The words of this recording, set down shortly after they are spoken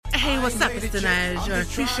what's up? It's Danaya Azure.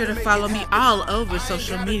 Be sure to follow me all over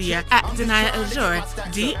social media at Danaya Azure,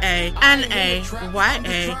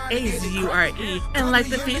 DANAYAAZURE, and like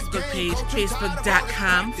the Facebook page,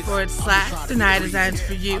 facebook.com/Danaya Designs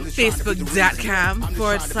for You,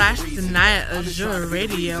 facebook.com/Danaya Azure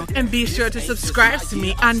Radio, and be sure to subscribe to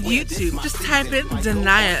me on YouTube. Just type in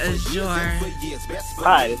Danaya Azure.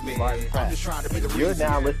 Hi, this is Martin Pratt. You're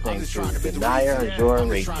now listening to Danaya Azure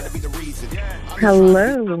Radio.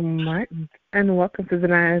 Hello, Martin, and welcome to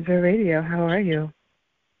Danaya Azure Radio. How are you?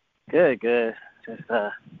 Good. Just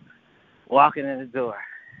walking in the door.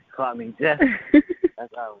 Caught me just as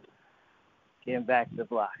I was getting back to the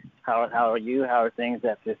block. How are you? How are things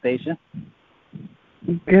at the station?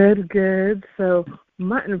 Good. So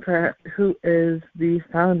Martin Pratt, who is the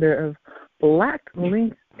founder of Black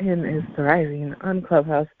LinkedIn is Thriving on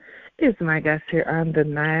Clubhouse, is my guest here on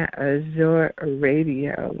Danaya Azure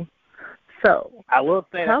Radio. So I will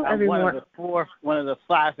say that I'm everyone... one of the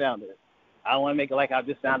 5 founders. I don't want to make it like I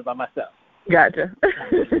just founded by myself. Gotcha.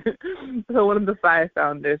 So one of the 5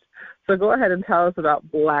 founders. So go ahead and tell us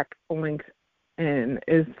about Black LinkedIn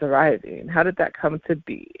is Thriving. How did that come to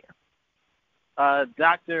be?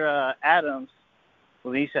 Dr. Adams,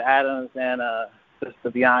 Felicia Adams, and Sister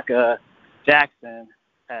Bianca Jackson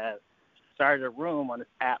had started a room on this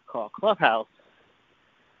app called Clubhouse,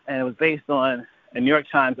 and it was based on a New York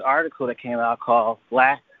Times article that came out called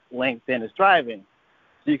Black LinkedIn is Thriving.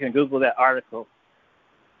 So you can Google that article.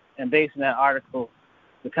 And based on that article,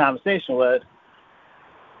 the conversation was,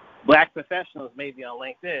 Black professionals may be on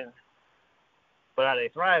LinkedIn, but are they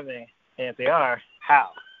thriving? And if they are,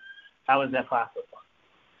 how? How is that possible?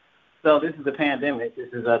 So this is the pandemic.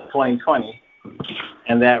 This is 2020.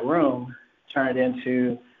 And that room turned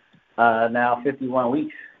into now 51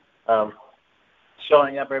 weeks of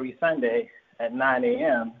showing up every Sunday at 9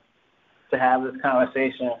 a.m. to have this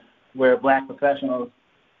conversation where Black professionals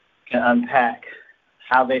can unpack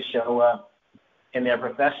how they show up in their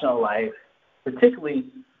professional life,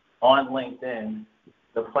 particularly on LinkedIn,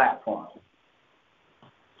 the platform.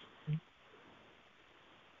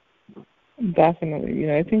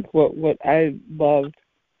 Definitely. I think what I love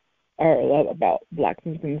about Black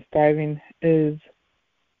LinkedIn Thriving is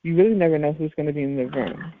you really never know who's going to be in the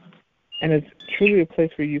room. And it's truly a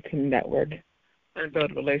place where you can network and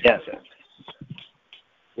build relationships.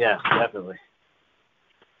 Yes, definitely.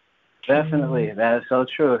 Definitely. That is so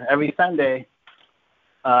true. Every Sunday,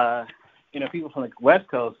 people from the West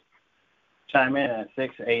Coast chime in at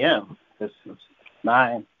 6 a.m. It's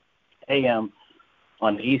 9 a.m.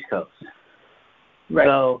 on the East Coast. Right.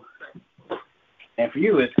 So, and for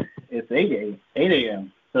you, it's 8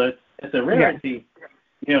 a.m. So it's a rarity,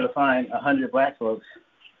 to find 100 Black folks,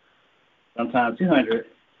 sometimes 200,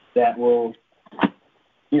 that will,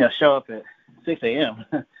 show up at 6 a.m.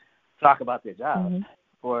 talk about their jobs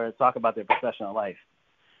or talk about their professional life.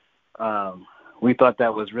 We thought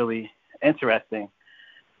that was really interesting.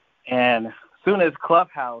 And as soon as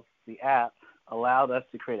Clubhouse, the app, allowed us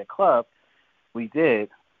to create a club, we did.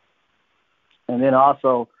 And then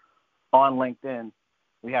also on LinkedIn,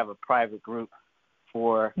 we have a private group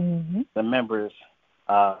for the members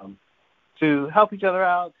to help each other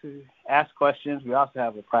out, to ask questions. We also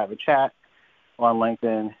have a private chat on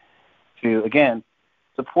LinkedIn to, again,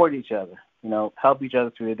 support each other, help each other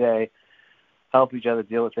through the day, help each other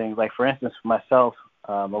deal with things. Like, for instance, for myself,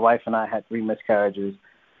 my wife and I had 3 miscarriages,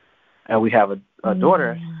 and we have a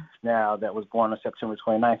daughter now that was born on September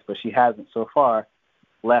 29th, but she hasn't so far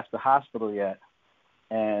left the hospital yet.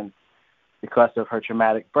 And because of her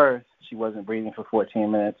traumatic birth, she wasn't breathing for 14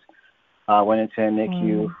 minutes, went into a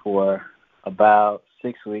NICU for about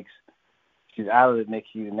 6 weeks. She's out of the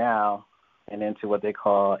NICU now and into what they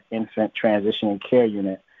call infant transitioning care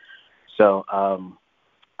unit. So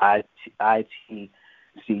ITCU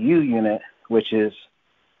unit, which is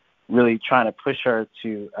really trying to push her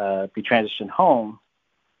to be transitioned home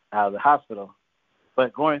out of the hospital.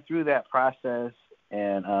 But going through that process,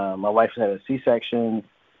 and my wife had a C-section,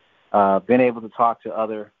 been able to talk to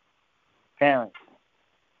other parents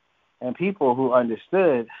and people who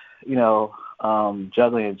understood,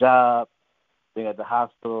 juggling a job, being at the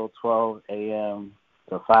hospital 12 a.m.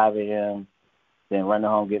 to 5 a.m., then running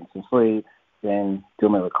home, getting some sleep, then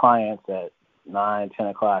dealing with clients at 9, 10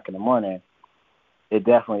 o'clock in the morning. It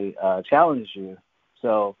definitely challenges you.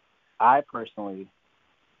 So I personally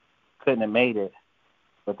couldn't have made it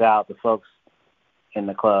without the folks in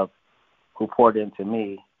the club who poured into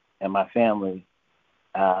me and my family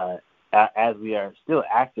as we are still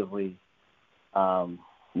actively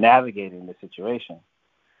navigating the situation.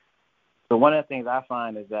 So one of the things I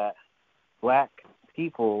find is that Black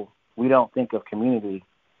people, we don't think of community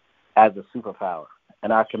as a superpower,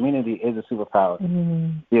 and our community is a superpower.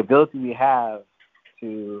 Mm-hmm. The ability we have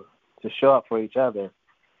to show up for each other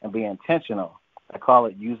and be intentional. I call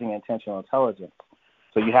it using intentional intelligence.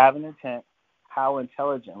 So you have an intent. How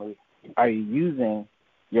intelligently are you using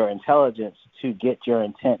your intelligence to get your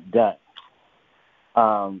intent done?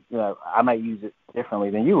 I might use it differently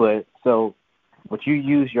than you would. So, but you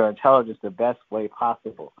use your intelligence the best way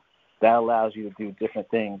possible. That allows you to do different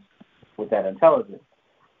things with that intelligence.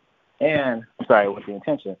 With the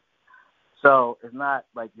intention. So it's not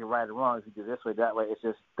like you're right or wrong if you do this way, that way. It's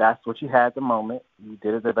just that's what you had at the moment. You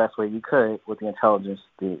did it the best way you could with the intelligence,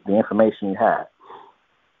 the information you had.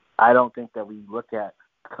 I don't think that we look at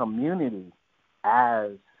community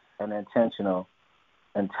as an intentional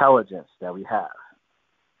intelligence that we have.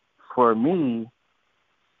 For me,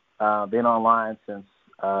 been online since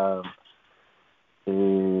 88,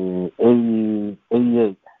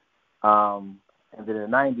 and then in the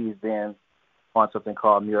 90s, been on something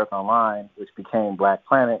called New York Online, which became Black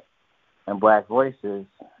Planet and Black Voices,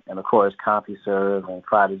 and of course CompuServe and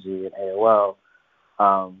Prodigy and AOL.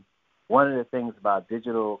 One of the things about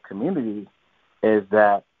digital community is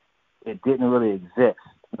that it didn't really exist.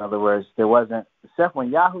 In other words, there wasn't, except when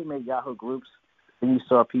Yahoo made Yahoo groups, then you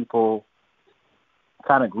saw people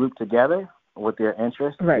kind of grouped together with their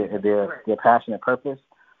interests, right. their passion and purpose.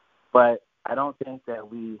 But I don't think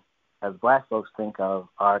that we, as Black folks, think of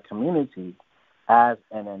our community as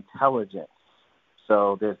an intelligence.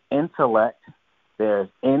 So there's intellect, there's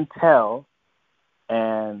intel,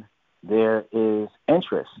 and there is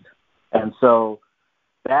interest. And so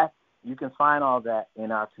that you can find all that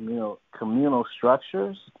in our communal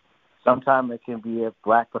structures. Sometimes it can be a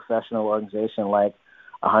Black professional organization like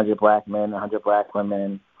 100 Black Men, 100 Black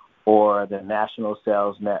Women, or the National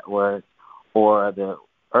Sales Network, or the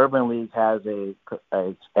Urban League has a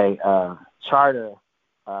charter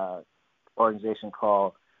organization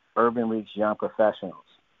called Urban League's Young Professionals.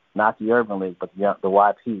 Not the Urban League, but the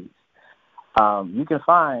YPs. You can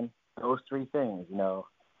find those three things,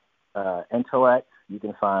 intellect, you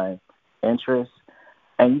can find interest,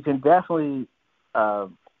 and you can definitely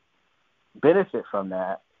benefit from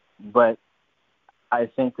that. But I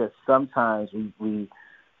think that sometimes we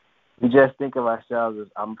just think of ourselves as,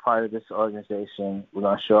 I'm part of this organization, we're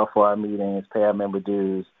going to show up for our meetings, pay our member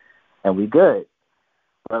dues, and we good.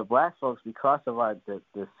 But Black folks, because of the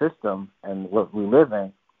system and what we live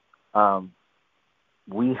in,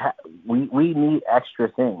 we need extra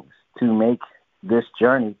things to make this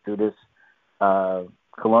journey through this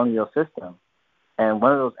colonial system. And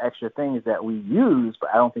one of those extra things that we use, but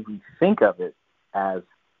I don't think we think of it as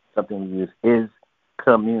something we use, is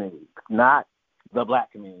community. Not the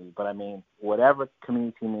Black community, but I mean whatever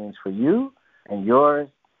community means for you and yours,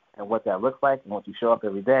 and what that looks like, and what you show up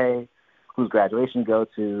every day, whose graduation you go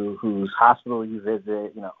to, whose hospital you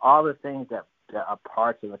visit, all the things that are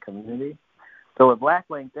parts of the community. So with Black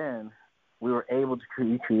LinkedIn, we were able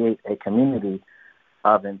to create a community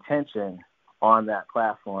of intention on that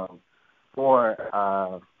platform for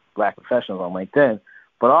Black professionals on LinkedIn,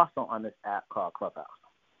 but also on this app called Clubhouse.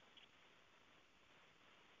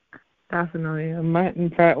 Definitely. Martin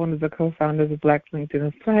Pratt, one of the co-founders of Black LinkedIn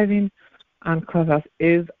is Thriving on Clubhouse,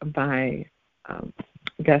 is my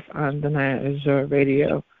guest on Danaya Azure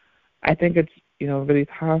Radio. I think it's really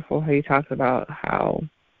powerful how he talks about how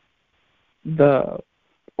the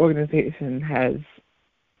organization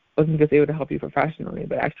wasn't just able to help you professionally,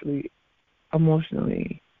 but actually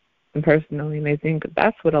emotionally and personally. And I think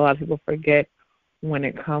that's what a lot of people forget when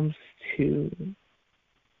it comes to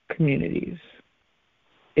communities,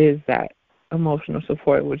 is that emotional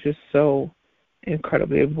support, which is so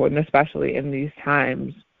incredibly important, especially in these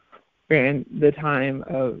times. We're in the time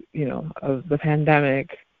of the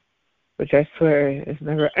pandemic, which I swear is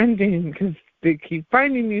never ending because they keep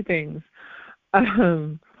finding new things.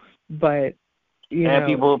 But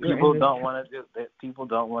people don't want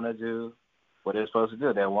to do what they're supposed to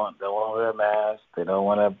do. They want to wear a mask. They don't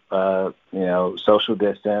want to social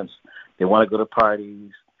distance. They want to go to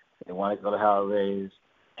parties. They want to go to holidays.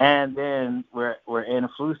 And then we're in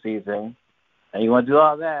flu season, and you want to do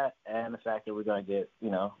all that, and the fact that we're going to get,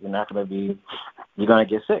 you're going to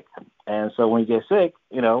get sick. And so when you get sick,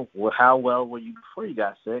 how well were you before you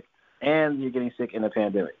got sick? And you're getting sick in the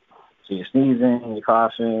pandemic. So you're sneezing, you're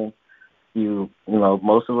coughing.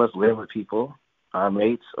 Most of us live with people, our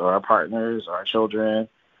mates or our partners or our children.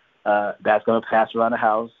 That's going to pass around the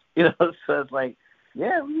house. So it's like,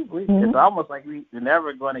 it's almost like we're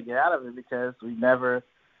never going to get out of it because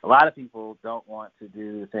a lot of people don't want to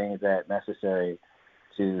do the things that are necessary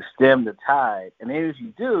to stem the tide. And then if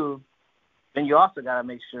you do, then you also got to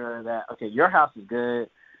make sure that, okay, your house is good,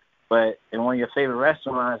 but in one of your favorite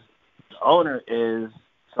restaurants, the owner is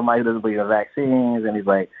somebody who doesn't believe in vaccines, and he's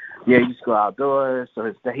like, yeah, you just go outdoors,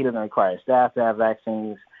 so he doesn't require staff to have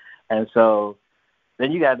vaccines. And so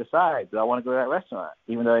then you got to decide, do I want to go to that restaurant,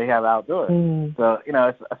 even though they have outdoors? So,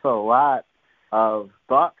 it's a lot of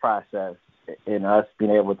thought process in us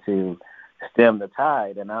being able to stem the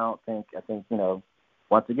tide. And I think,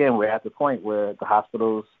 once again, we're at the point where the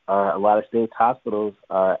hospitals, a lot of states' hospitals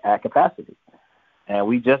are at capacity. And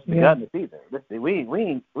we just begun the season. We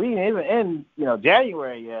ain't even in,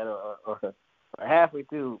 January yet or halfway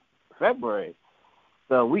through February.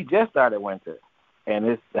 So we just started winter.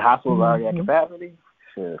 And the hospital's already at capacity.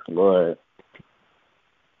 Sure, Lord.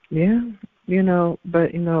 Yeah,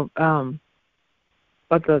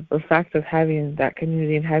 but the fact of having that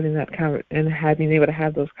community and having that and being able to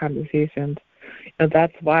have those conversations,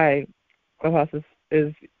 that's why Clubhouse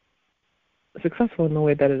is successful in the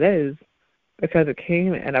way that it is, because it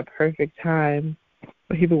came at a perfect time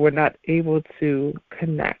where people were not able to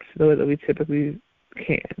connect the way that we typically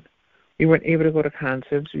can. We weren't able to go to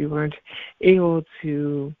concerts. We weren't able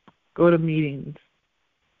to go to meetings,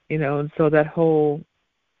 and so that whole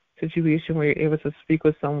situation where you're able to speak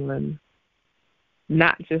with someone,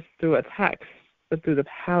 not just through a text, but through the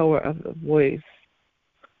power of the voice,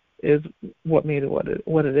 is what made it what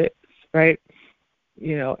it is, right?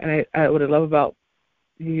 And what I love about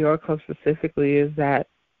your club specifically is that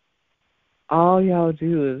all y'all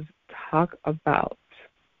do is talk about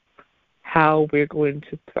how we're going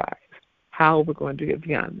to thrive, how we're going to get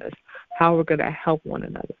beyond this, how we're going to help one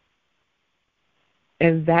another.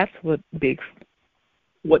 And that's what makes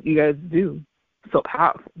what you guys do so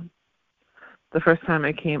powerful. The first time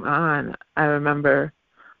I came on, I remember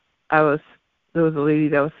there was a lady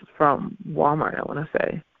that was from Walmart, I want to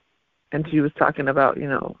say, and she was talking about,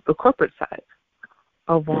 the corporate side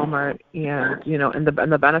of Walmart and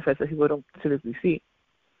the benefits that people don't typically see.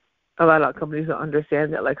 A lot of companies don't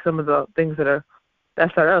understand that, like some of the things that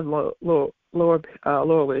start out as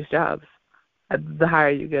lower wage jobs, the higher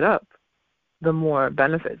you get up, the more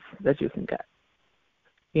benefits that you can get.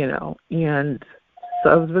 And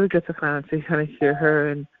so it was really good to kind of hear her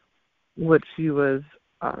and what she was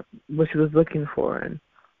looking for and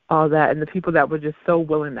all that, and the people that were just so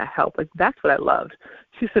willing to help. Like, that's what I loved.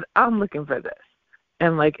 She said, I'm looking for this.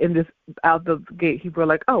 And, out the gate, people were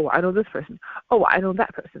like, oh, I know this person. Oh, I know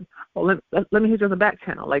that person. Well, let me hit you on the back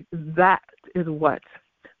channel. Like, that is what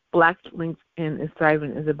Black LinkedIn is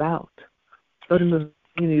Thriving is about. Building those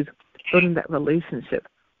communities, building that relationship.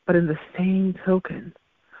 But in the same token,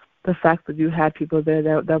 the fact that you had people there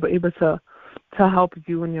that were able to help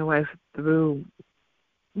you and your wife through,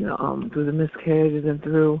 through the miscarriages and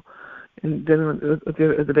through dealing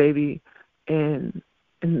with the baby and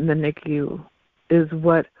the NICU, is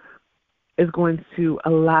what is going to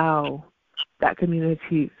allow that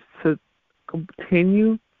community to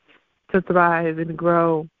continue to thrive and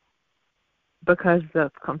grow, because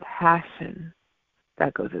the compassion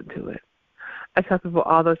that goes into it. I tell people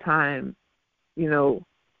all the time, the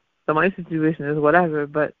money situation is whatever,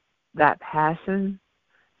 but that passion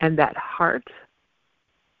and that heart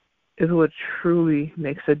is what truly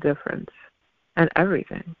makes a difference in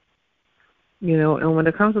everything. And when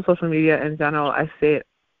it comes to social media in general, I say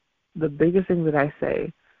the biggest thing that I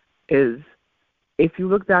say is, if you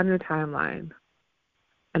look down your timeline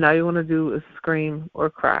and all you want to do is scream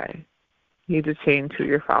or cry, you need to change who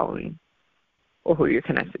you're following or who you're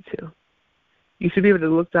connected to. You should be able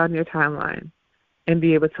to look down your timeline and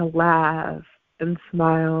be able to laugh and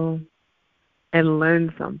smile and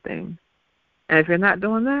learn something. And if you're not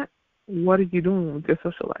doing that, what are you doing with your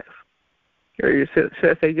social life? Or should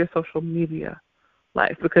I say your social media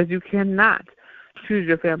life? Because you cannot choose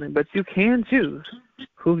your family, but you can choose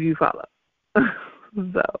who you follow.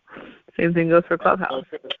 So, same thing goes for Clubhouse,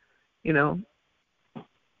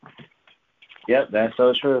 Yep, that's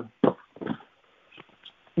so true.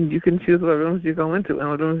 You can choose what rooms you go into and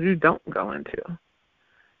what rooms you don't go into.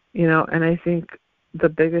 And I think the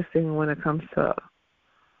biggest thing when it comes to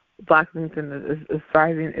Black LinkedIn is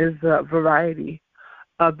thriving is the variety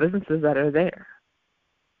of businesses that are there.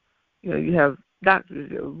 You have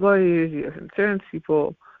doctors, you have lawyers, you have insurance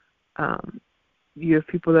people, you have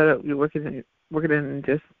people that are working in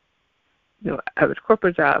just average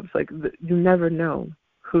corporate jobs. Like, you never know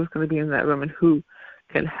who's going to be in that room and who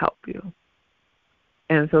can help you.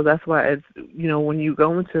 And so that's why it's when you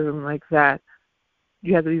go into a room like that,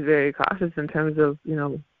 you have to be very cautious in terms of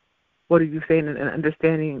what are you saying and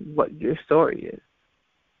understanding what your story is.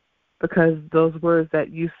 Because those words that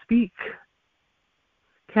you speak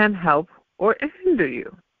can help or hinder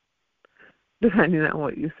you, depending on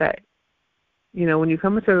what you say. You know, when you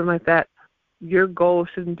come into something like that, your goal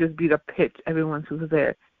shouldn't just be to pitch everyone who's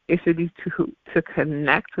there. It should be to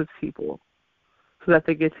connect with people so that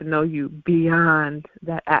they get to know you beyond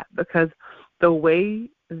that app. Because the way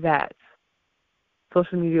that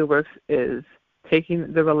social media works is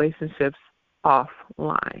taking the relationships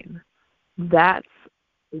offline. That's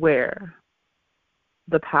where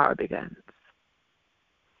the power begins.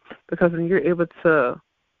 Because when you're able to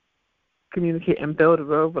communicate and build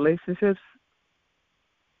real relationships,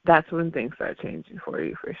 that's when things start changing for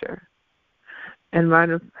you, for sure. And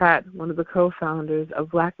Martin Pratt, one of the co-founders of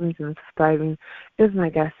Black Women in Thriving, is my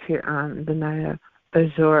guest here on Danaya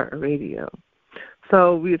Azure Radio.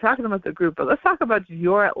 So we were talking about the group, but let's talk about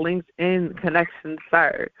your LinkedIn connection,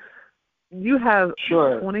 sir. You have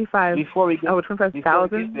 25,000. Before we get there, before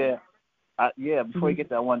we Mm-hmm. get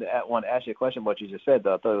there, I want to ask you a question about what you just said,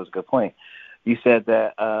 though. I thought it was a good point. You said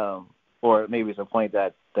that, or maybe it's a point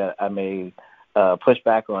that I may push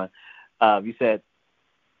back on. You said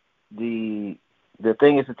the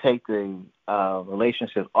thing is to take the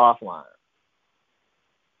relationships offline.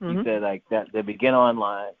 Mm-hmm. You said like that they begin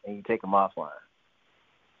online and you take them offline.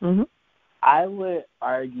 Mm-hmm. I would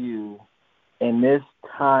argue in this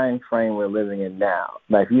time frame we're living in now,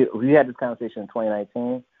 like if you had this conversation in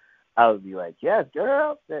 2019, I would be like, yes,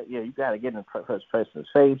 girl, you got to get in the person's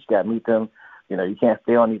face, you got to meet them, you can't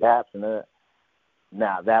stay on these apps and that.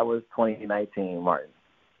 Now, that was 2019 Martin.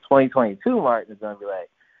 2022 Martin is going to be like,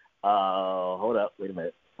 hold up, wait a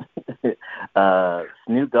minute.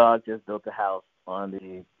 Snoop Dogg just built a house on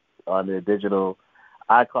the digital,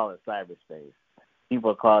 I call it cyberspace.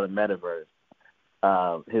 People call it metaverse.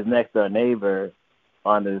 His next door neighbor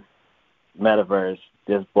on this metaverse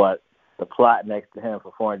just bought the plot next to him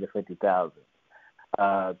for $450,000.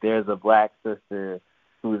 There's a black sister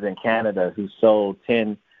who's in Canada who sold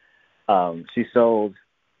 30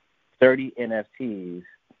 NFTs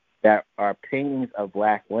that are paintings of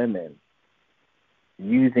black women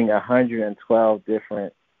using 112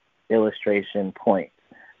 different illustration points.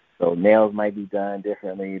 So nails might be done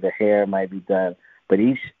differently, the hair might be done, but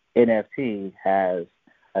each NFT has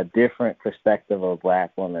a different perspective of a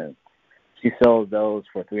black woman. She sold those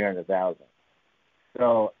for $300,000.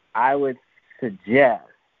 So I would suggest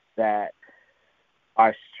that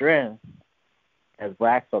our strength as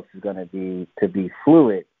black folks is going to be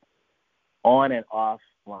fluid on and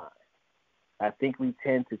offline. I think we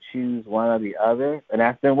tend to choose one or the other, and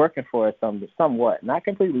that's been working for us somewhat. Not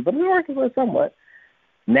completely, but it's been working for us somewhat.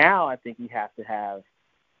 Now I think we have to have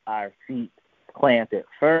our feet planted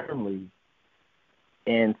firmly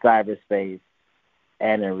in cyberspace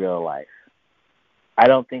and in real life. I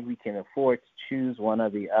don't think we can afford to choose one or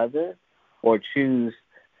the other, or choose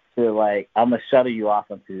to, like, I'm going to shuttle you off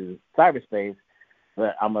into cyberspace,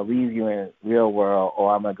 but I'm going to leave you in real world,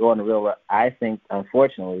 or I'm going to go in the real world. I think,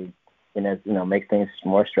 unfortunately, and it makes things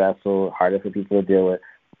more stressful, harder for people to deal with,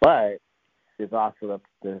 but there's also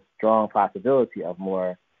the strong possibility of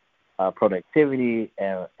more productivity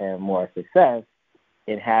and more success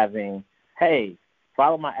in having, hey,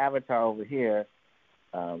 follow my avatar over here.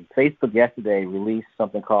 Facebook yesterday released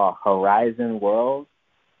something called Horizon World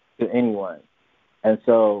to anyone. And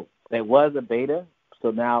so there was a beta.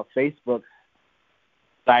 So now Facebook's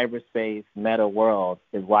cyberspace meta world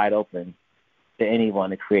is wide open to anyone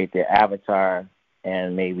to create their avatar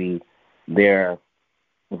and maybe their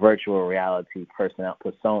virtual reality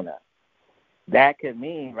persona. That could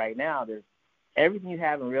mean right now there's everything you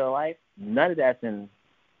have in real life, none of that's in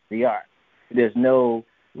VR. There's no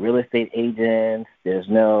real estate agents. There's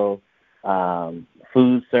no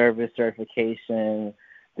food service certification.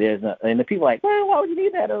 There's no, and the people are like, well, why would you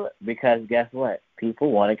need that? Because guess what?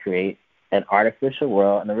 People want to create an artificial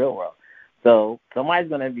world and the real world. So somebody's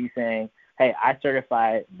going to be saying, hey, I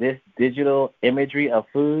certify this digital imagery of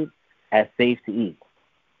food as safe to eat.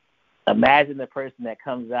 Imagine the person that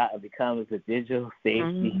comes out and becomes a digital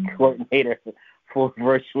safety coordinator for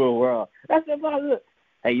virtual world. That's impossible.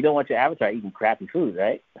 Hey, you don't want your avatar eating crappy food,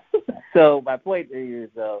 right? So my point is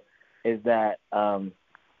that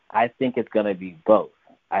I think it's going to be both.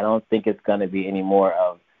 I don't think it's going to be any more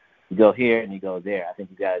of you go here and you go there. I think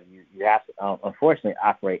you have to unfortunately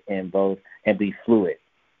operate in both and be fluid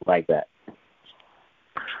like that.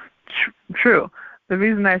 True. The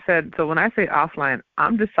reason I said, so when I say offline,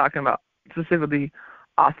 I'm just talking about specifically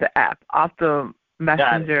off the app, off the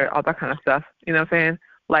messenger, all that kind of stuff. You know what I'm saying?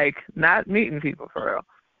 Like, not meeting people for real.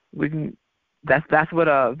 We can. That's what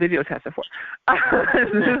video chats are for.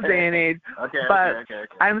 In this day and age. Okay.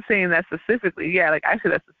 I'm saying that specifically. Yeah, like I say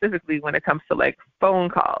that specifically when it comes to like phone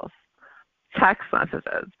calls, text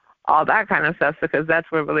messages, all that kind of stuff, because that's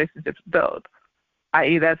where relationships build.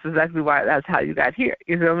 i.e. that's exactly why that's how you got here.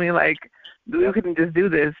 You feel me? Like, you couldn't just do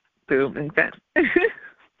this through LinkedIn.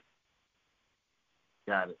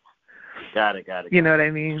 Got it. You know what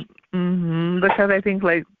I mean? Because I think,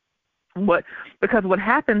 like, what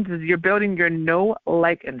happens is you're building your know,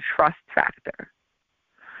 like, and trust factor.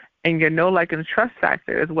 And your know, like, and trust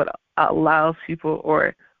factor is what allows people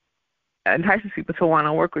or entices people to want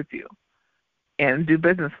to work with you and do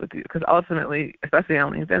business with you. Because ultimately, especially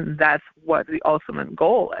on LinkedIn, that's what the ultimate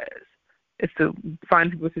goal is to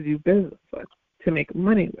find people to do business with, to make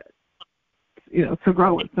money with, to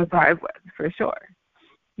grow with, to thrive with, for sure.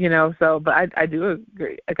 So, but I do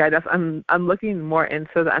agree. Like, I'm looking more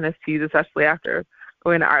into the NFTs, especially after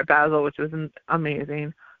going to Art Basel, which was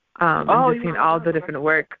amazing. And just seeing all the different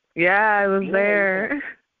work. Yeah, I was there.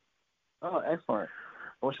 Oh, excellent.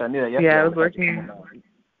 I wish I knew that yesterday. Yeah, I was working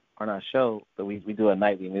on our show. But we do a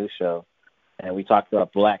nightly news show, and we talked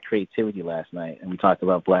about Black creativity last night, and we talked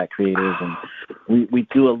about Black creators, and we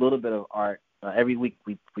do a little bit of art. Every week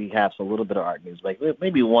we have a little bit of art news, like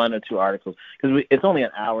maybe 1 or 2 articles, because it's only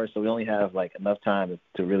an hour, so we only have like enough time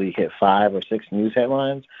to really hit 5 or 6 news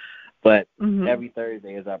headlines. But every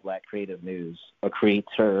Thursday is our Black creative news, or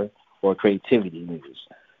creator or creativity news.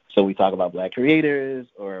 So we talk about Black creators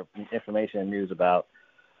or information and news about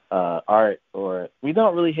art, or we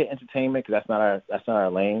don't really hit entertainment because that's not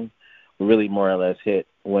our lane. We really more or less hit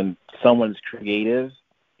when someone's creative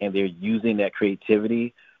and they're using that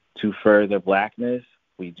creativity to further Blackness.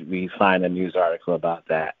 We find a news article about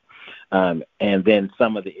that, and then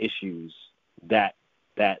some of the issues that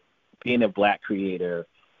being a Black creator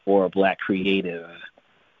or a Black creative,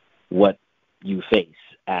 what you face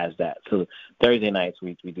as that. So Thursday nights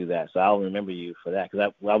we do that. So I'll remember you for that,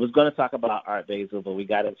 because I was going to talk about Art Basel, but we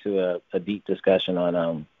got into a deep discussion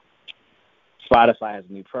on Spotify has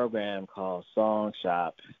a new program called Song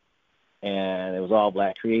Shop, and it was all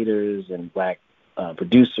Black creators and Black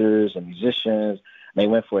producers and musicians. And they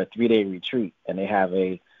went for a 3-day retreat, and they have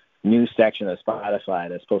a new section of Spotify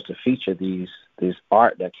that's supposed to feature these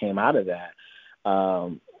art that came out of that.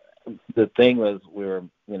 The thing was, we were,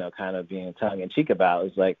 kind of being tongue-in-cheek about,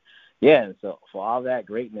 is like, yeah, and so for all that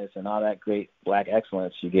greatness and all that great Black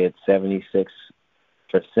excellence, you get 76%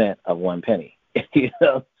 of 1 penny.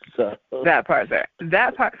 So that part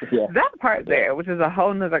there, which is a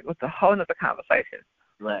whole nother conversation.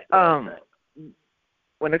 Right.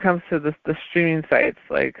 When it comes to the streaming sites,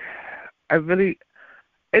 like,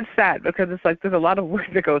 it's sad because it's like there's a lot of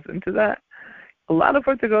work that goes into that. A lot of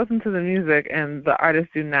work that goes into the music, and the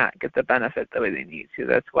artists do not get the benefit the way they need to.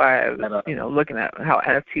 That's why I was, looking at how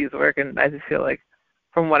NFTs work, and I just feel like,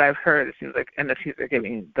 from what I've heard, it seems like NFTs are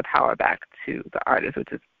giving the power back to the artists,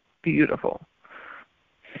 which is beautiful.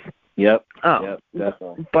 Yep.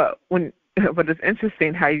 Definitely. But it's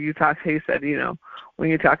interesting how you said, when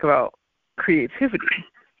you talk about creativity,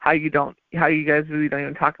 how you guys really don't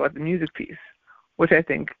even talk about the music piece, which I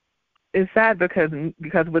think is sad,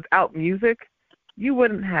 because without music, you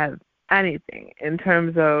wouldn't have anything in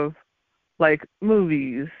terms of, like,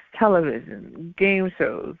 movies, television, game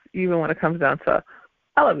shows. Even when it comes down to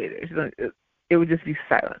elevators, it would just be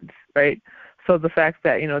silence, right? So the fact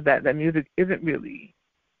that that music isn't really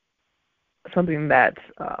something that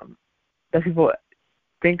people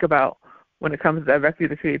think about when it comes directly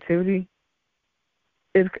to creativity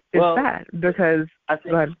is sad, because I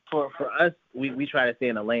think for us, we try to stay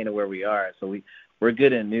in the lane of where we are. So we're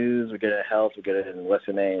good in news, we're good in health, we're good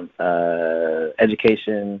in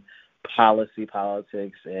education, policy,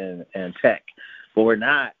 politics, and tech. But we're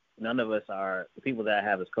not. None of us are. The people that I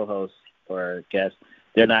have as co-hosts or guests,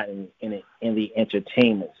 they're not in the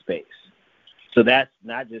entertainment space. So that's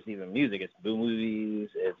not just even music. It's movies.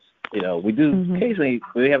 It's we do occasionally.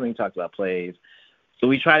 We haven't even talked about plays. So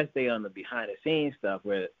we try to stay on the behind-the-scenes stuff,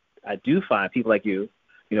 where I do find people like you,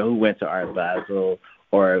 who went to Art Basel,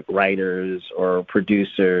 or writers or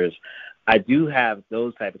producers. I do have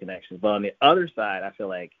those type of connections. But on the other side, I feel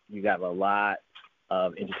like you got a lot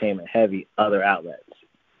of entertainment-heavy other outlets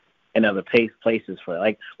and other places for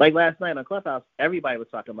it. Like last night on Clubhouse, everybody was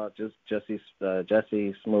talking about just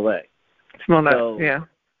Jussie Smollett. Yeah.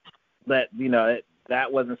 But,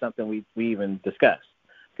 that wasn't something we even discussed,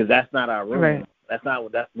 because that's not our room. Right. That's not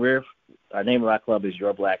what our name of our club is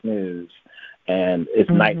Your Black News, and it's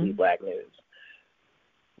nightly Black News.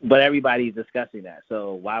 But everybody's discussing that.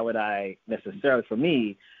 So why would I necessarily, for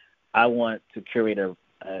me, I want to curate an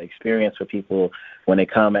experience for people when they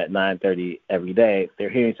come at 9:30 every day. They're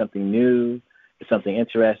hearing something new, something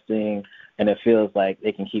interesting, and it feels like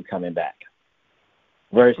they can keep coming back.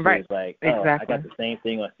 versus exactly. I got the same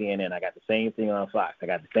thing on CNN, I got the same thing on Fox, I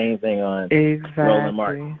got the same thing on Roland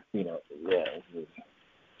Martin.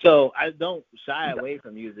 So I don't shy away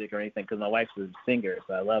from music or anything because my wife's a singer,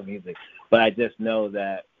 so I love music. But I just know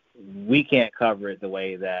that we can't cover it the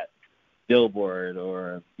way that Billboard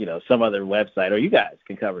or some other website or you guys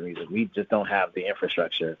can cover music. We just don't have the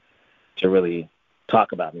infrastructure to really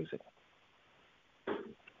talk about music.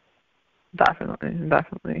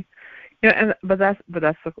 Definitely. But that's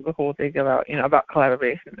the whole thing about about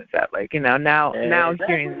collaboration is that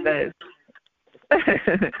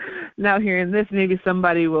now hearing this, maybe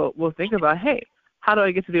somebody will think about, hey, how do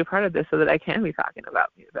I get to be a part of this so that I can be talking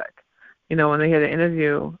about music? When they hear the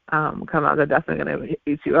interview come out, they're definitely going to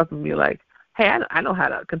hit you up and be like, hey, I know how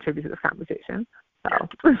to contribute to this conversation.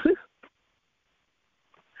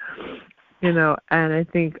 So, and I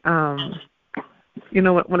think,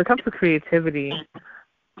 when it comes to creativity,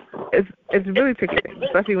 it's a really tricky thing,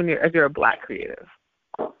 especially if you're a Black creative.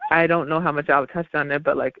 I don't know how much y'all have touched on it,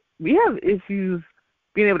 but we have issues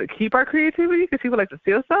being able to keep our creativity because people like to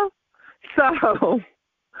steal stuff. So,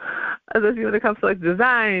 especially when it comes to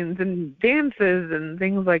designs and dances and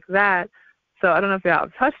things like that. So I don't know if y'all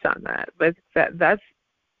have touched on that, but that's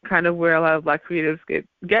kind of where a lot of Black creatives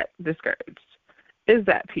get discouraged. Is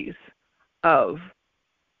that piece of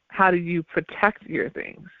how do you protect your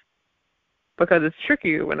things? Because it's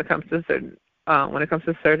tricky when it comes to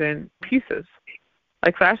certain pieces.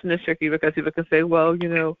 Like fashion is tricky because people can say, well,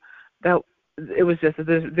 that it was just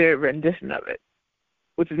their rendition of it,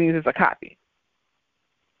 which means it's a copy.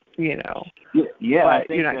 Yeah, but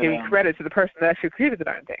you're not giving credit to the person that actually created the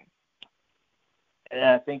darn thing. And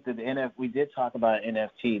I think that we did talk about an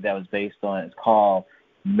NFT that was based on, it's called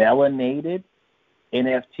Melanated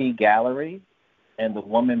NFT Gallery, and the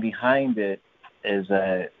woman behind it is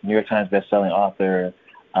a New York Times bestselling author,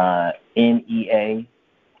 Nea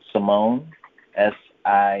Simone,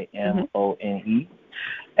 Simone,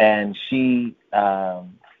 and she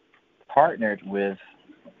partnered with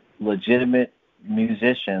legitimate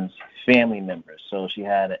musicians, family members. So she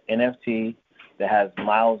had an NFT that has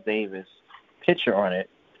Miles Davis' picture on it,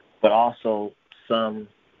 but also some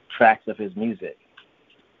tracks of his music.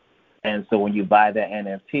 And so when you buy that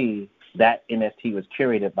NFT was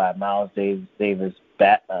curated by Miles Davis'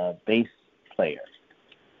 bass player.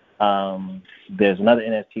 There's another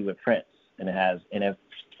NFT with Prince, and it has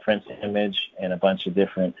Prince image and a bunch of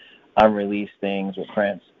different unreleased things with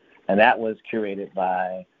Prince, and that was curated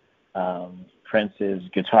by Prince's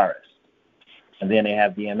guitarist. And then they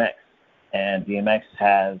have DMX, and DMX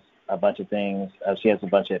has a bunch of things. She has a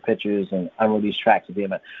bunch of pictures and unreleased tracks of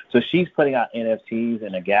DMX. So she's putting out NFTs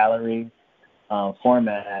in a gallery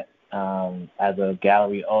format as a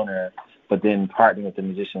gallery owner, but then partnering with the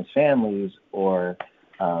musicians' families or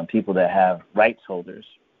people that have rights holders.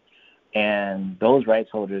 And those rights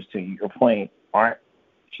holders, to your point,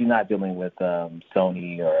 she's not dealing with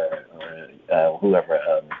Sony or whoever.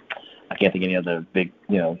 I can't think of any other big,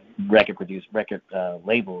 record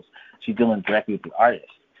labels. She's dealing directly with the artists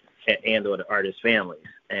and or the artist families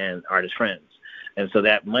and artist friends. And so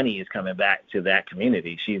that money is coming back to that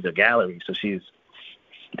community. She's a gallery, so she's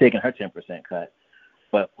taking her 10% cut.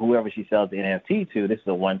 But whoever she sells the NFT to, this is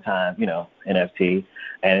a one-time, NFT,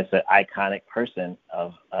 and it's an iconic person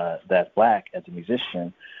of that's Black as a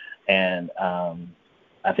musician. And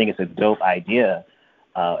I think it's a dope idea.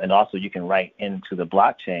 And also you can write into the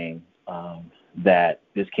blockchain that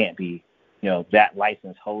this can't be, that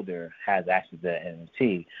license holder has access to that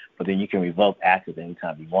NFT, but then you can revoke access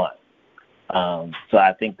anytime you want. So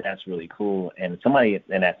I think that's really cool. And somebody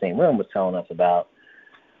in that same room was telling us about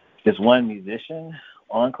this one musician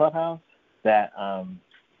on Clubhouse that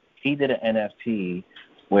he did an NFT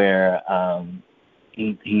where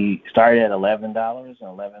he started at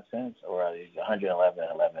 $11.11 or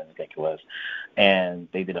 $111.11, I think it was, and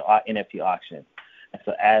they did an NFT auction. And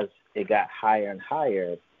so as it got higher and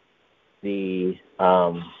higher, the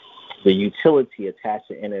utility attached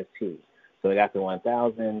to NFT. So it got to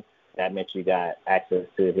 1,000. That meant you got access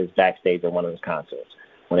to his backstage at one of his concerts.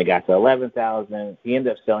 When it got to 11,000, he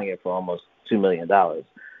ended up selling it for almost $2 million.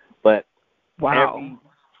 But wow,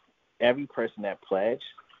 every person that pledged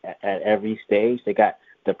at every stage, they got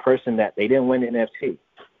the person that they didn't win the NFT,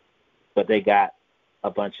 but they got a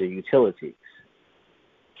bunch of utilities.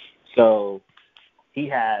 So he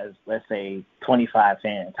has, let's say, 25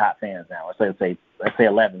 top fans now. Let's say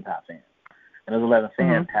 11 top fans. And those 11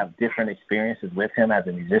 fans have different experiences with him as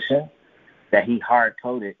a musician that he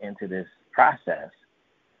hard-coded into this process.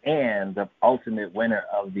 And the ultimate winner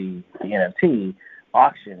of the NFT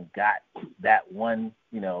auction got that one,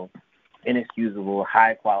 inexcusable,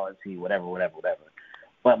 high-quality, whatever,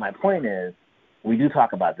 But my point is, we do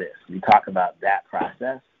talk about this. We talk about that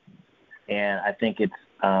process, and I think it's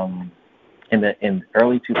in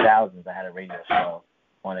early 2000s. I had a radio show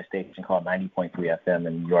on a station called 90.3 FM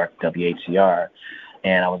in New York, WHCR,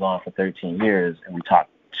 and I was on for 13 years, and we talked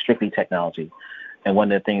strictly technology. And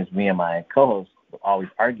one of the things me and my co-host would always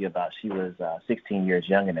argue about, she was 16 years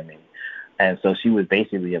younger than me, and so she was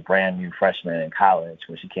basically a brand new freshman in college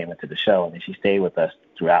when she came into the show, and she stayed with us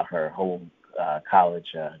throughout her whole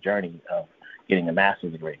college journey of getting a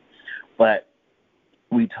master's degree. But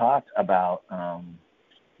we talked about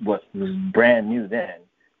what was brand new then,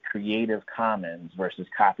 Creative Commons versus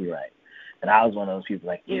copyright. And I was one of those people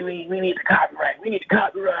like, yeah, we need the copyright. We need the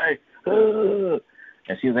copyright.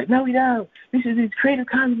 And she was like, no, we don't. These Creative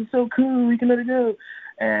Commons are so cool. We can let it go.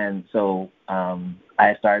 And so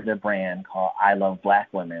I started a brand called I Love Black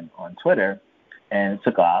Women on Twitter, and it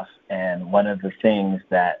took off. And one of the things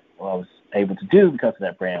that I was able to do because of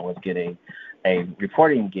that brand was get a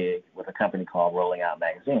reporting gig with a company called Rolling Out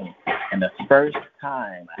Magazine. And the first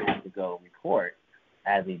time I had to go report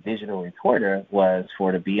as a digital reporter was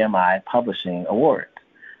for the BMI Publishing Awards.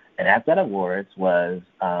 And at that awards was,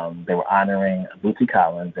 they were honoring Bootsy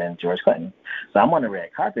Collins and George Clinton. So I'm on the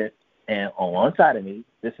red carpet, and on one side of me,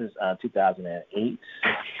 this is 2008,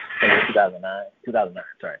 2009,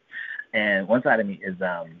 sorry. And one side of me is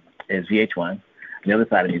VH1. The other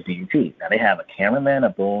side of me is BET. Now, they have a cameraman, a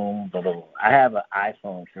boom, blah, blah, blah. I have an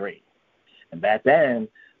iPhone 3. And back then,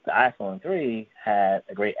 the iPhone 3 had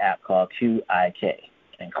a great app called QIK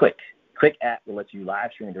and Quick. Quick app will let you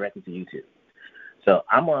live stream directly to YouTube. So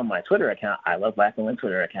I'm on my Twitter account, I Love Black Women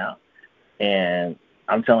Twitter account, and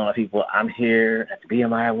I'm telling my people I'm here at the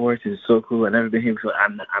BMI Awards. It's so cool. I've never been here before.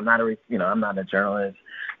 I'm not a journalist.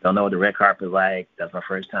 Don't know what the red carpet is like. That's my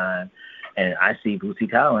first time. And I see Bootsy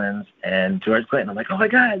Collins and George Clinton. I'm like, oh my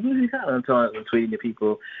God, Bootsy Collins. I'm tweeting to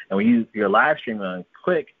people. And when you're live streaming on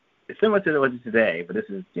Quick, it's similar to what it is today, but this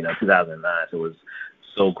is 2009, so it was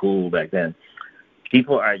so cool back then.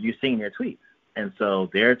 You're seeing their tweets. And so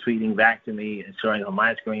they're tweeting back to me and showing on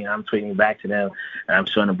my screen. I'm tweeting back to them, and I'm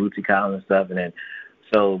showing them Bootsy Collins and stuff. And then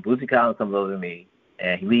so Bootsy Collins comes over to me,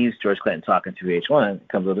 and he leaves George Clinton talking to VH1,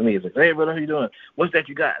 comes over to me. He's like, hey, brother, how you doing? What's that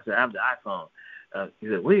you got? I said, I have the iPhone. He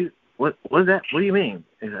said, what is that? What do you mean?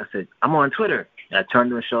 And I said, I'm on Twitter. And I turned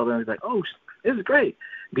to his shoulder, and he's like, oh, this is great.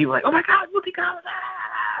 And people were like, oh, my God, Bootsy Collins.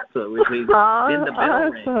 Ah! So then the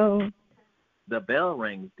bell rings. The bell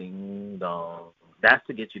rings, ding, dong. That's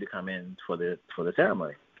to get you to come in for the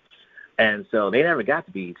ceremony. And so they never got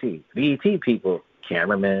to BET. BET people,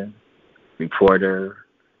 cameraman, reporter,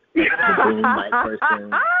 the boom mic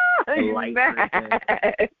person, the light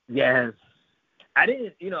person. Yes. I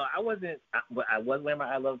didn't, I was wearing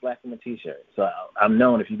my I Love Black Women t-shirt. So I'm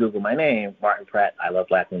known, if you Google my name, Martin Pratt, I Love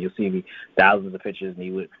Black Women, you'll see me, thousands of pictures,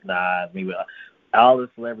 me with Nas, all the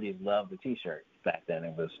celebrities loved the t-shirt back then.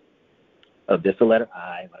 It was just the letter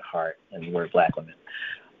I, my heart, and the word Black Women.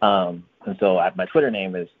 And so my Twitter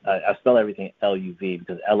name is, I spell everything L-U-V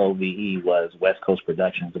because L-O-V-E was West Coast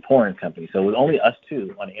Productions, the porn company. So it was only us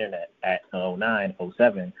two on the internet at 09,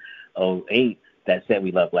 07, 08 that said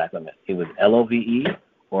we love Black women. It was L-O-V-E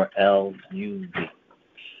or L-U-V.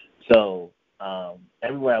 So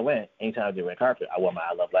everywhere I went, anytime I did red carpet, I wore my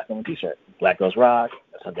I Love Black Women t-shirt. Black Girls Rock.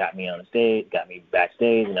 That's what got me on the stage, got me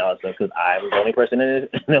backstage, and all that stuff because I was the only person in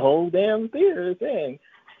the whole damn theater saying,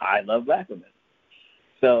 I love Black women.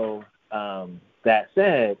 So that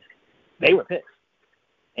said, they were pissed.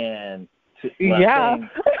 And what I'm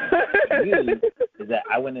saying to you is that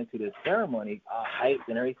I went into this ceremony all hyped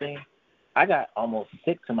and everything. I got almost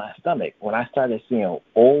sick to my stomach when I started seeing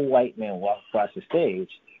old white men walk across the stage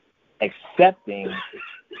accepting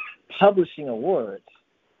publishing awards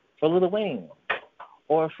for Lil Wayne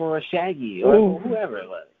or for Shaggy or for whoever it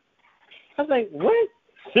was. I was like, what?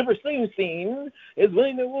 Super Springsteen is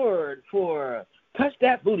winning the award for Touch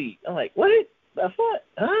That Booty. I'm like, what? The fuck?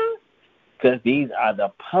 Huh? Because these are the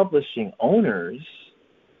publishing owners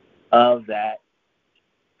of that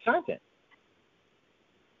content.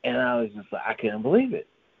 And I was just like, I couldn't believe it.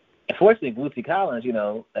 And fortunately, Bootsy Collins,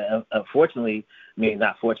 unfortunately, I mean,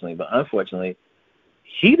 not fortunately, but unfortunately,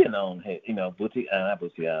 he didn't own his,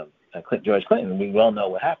 George Clinton. We all know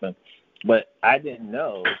what happened. But I didn't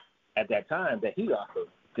know at that time that he also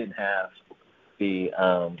didn't have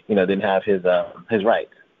didn't have his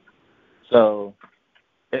rights. So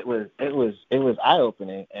it was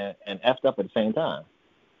eye-opening and effed up at the same time.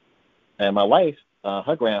 And my wife,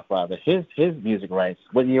 her grandfather, his music rights.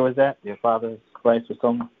 What year was that? Your father's rights or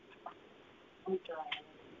something?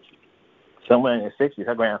 Somewhere in the 60s.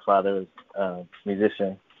 Her grandfather was a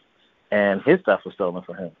musician, and his stuff was stolen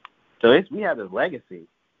from him. So we have this legacy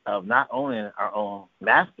of not owning our own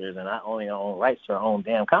masters and not owning our own rights to our own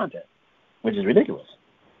damn content, which is ridiculous.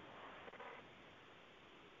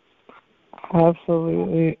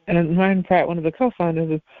 Absolutely. And Martin Pratt, one of the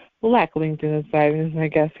co-founders of Black LinkedIn is Thriving, is my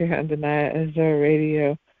guest here on Danaya Azure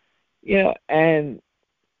Radio. And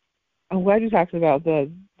I'm glad you talked about the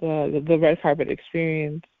red carpet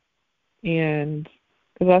experience, and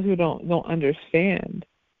because a lot of people don't understand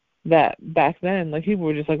that back then, like, people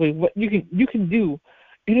were just like, wait, what, you can do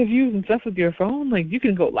interviews and stuff with your phone, like you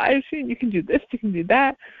can go live stream, you can do this, you can do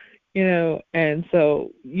that, and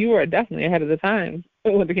so you were definitely ahead of the time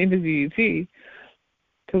when it came to GET,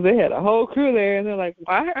 because they had a whole crew there, and they're like,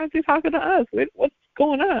 why aren't they talking to us? What's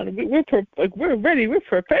going on? We're ready, we're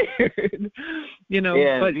prepared,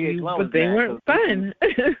 but they weren't fun.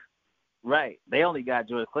 Right. They only got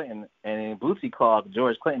George Clinton, and Bootsy called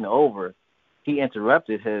George Clinton over. He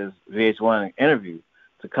interrupted his VH1 interview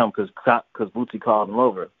to come because Bootsy called him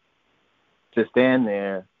over to stand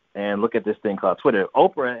there and look at this thing called Twitter.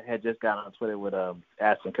 Oprah had just got on Twitter with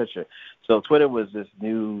Ashton Kutcher. So Twitter was this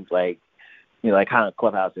new, like kind of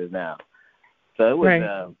Clubhouse is now. So it was,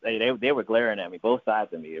 right. They were glaring at me, both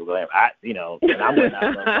sides of me. They were glaring, and I'm wearing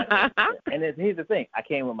out. And here's the thing: I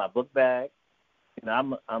came with my book bag.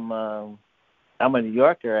 I'm a New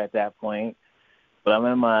Yorker at that point, but I'm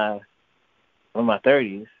in my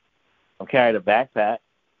 30s. I'm carrying a backpack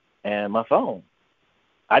and my phone.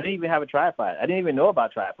 I didn't even have a tripod. I didn't even know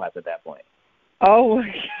about tripods at that point. Oh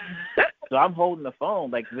my God. So I'm holding the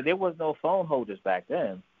phone. Like, there was no phone holders back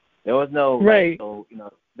then. There was no right. So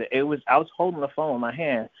I was holding the phone in my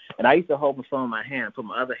hand, and I used to hold the phone in my hand, put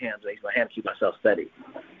my other hand raised my hand to keep myself steady.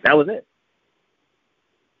 That was it.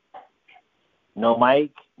 No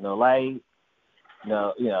mic, no light,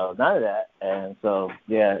 none of that. And so,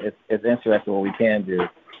 yeah, it's interesting what we can do.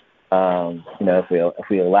 If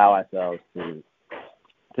we allow ourselves to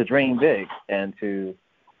dream big. And to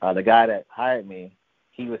the guy that hired me,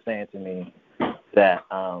 he was saying to me that,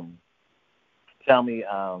 tell me,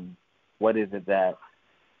 what is it that,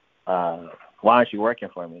 why aren't you working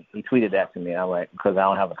for me? He tweeted that to me. I'm like, because I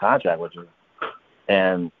don't have a contract with you.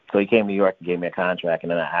 And so he came to New York and gave me a contract,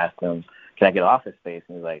 and then I asked him, can I get office space?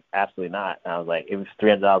 And he's like, absolutely not. And I was like, it was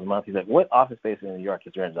 $300 a month. He's like, what office space in New York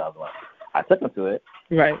is $300 a month? I took him to it.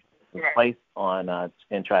 Right. It's a place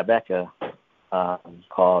in Tribeca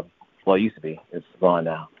called, well, it used to be, it's gone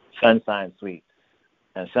now, Sunshine Suites.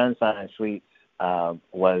 And Sunshine Suites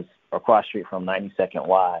was across the street from 92nd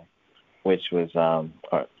Y, which was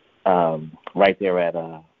right there at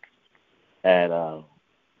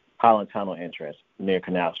Holland Tunnel entrance near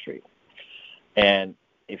Canal Street. And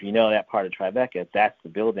if you know that part of Tribeca, that's the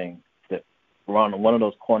building that on one of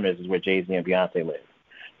those corners is where Jay-Z and Beyonce live.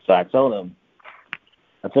 So I told him,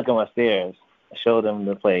 I took him upstairs, showed him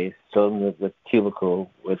the place, showed him the cubicle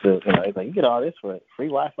with the, he's like, you get all this for free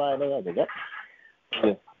Wi-Fi? And I was like, yep.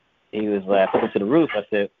 He was like, I took him to the roof. I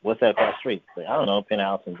said, what's that across the street? He's like, I don't know,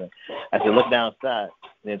 penthouse and thing. I said, look downside.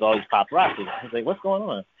 There's all these paparazzi. He's like, what's going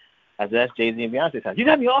on? I said, that's Jay-Z and Beyonce's house. You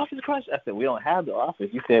got your office across? I said, we don't have the office.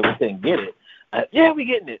 You said we couldn't get it. Yeah, we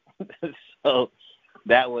getting it. So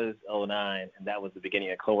that was 2009, and that was the beginning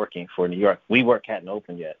of co-working for New York. WeWork hadn't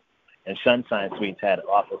opened yet. And Sunshine Suites had an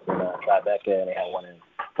office in Tribeca, and they had one in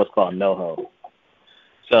what's called NoHo.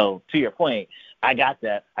 So to your point, I got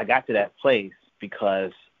to that place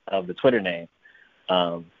because of the Twitter name.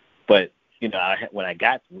 But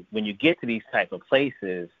when you get to these type of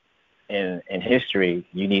places in history,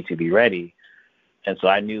 you need to be ready. And so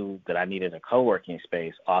I knew that I needed a co-working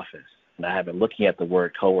space office. And I have been looking at the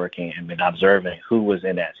word co-working and been observing who was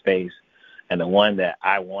in that space. And the one that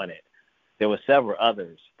I wanted, there were several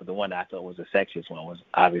others, but the one that I thought was the sexiest one was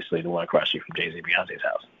obviously the one across the street from Jay-Z and Beyonce's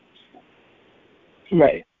house.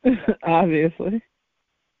 Right. Obviously.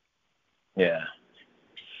 Yeah.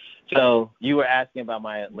 So you were asking about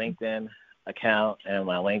my LinkedIn account, and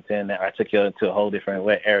my LinkedIn that articulated to a whole different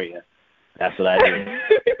area. That's what I do.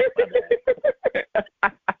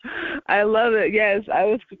 I love it. Yes, I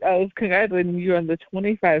was congratulating you on the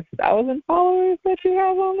 25,000 followers that you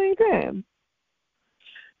have on LinkedIn.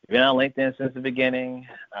 Been on LinkedIn since the beginning.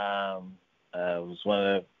 I was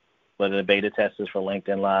one of the beta testers for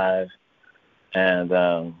LinkedIn Live, and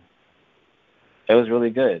it was really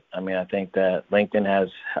good. I mean, I think that LinkedIn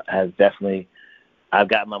has definitely, I've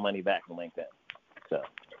got my money back from LinkedIn. So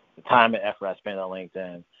the time and effort I spent on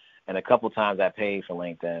LinkedIn, and a couple times I paid for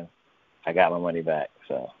LinkedIn, I got my money back.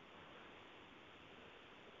 So.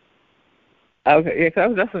 Okay, yeah, because I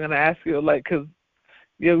was definitely going to ask you, because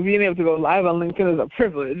being able to go live on LinkedIn is a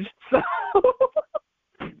privilege. So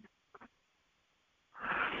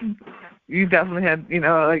you definitely had,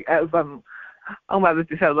 like as I'm glad that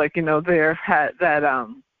you said, like, there had that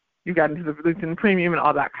you got into the LinkedIn Premium and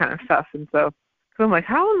all that kind of stuff, and so I'm like,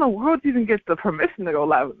 how in the world do you even get the permission to go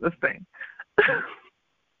live with this thing?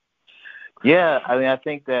 Yeah, I mean, I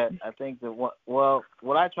think that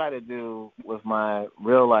what I try to do with my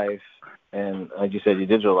real life and, like you said, your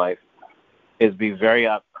digital life, is be very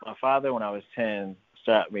up. My father, when I was 10,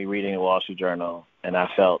 started me reading the Wall Street Journal, and I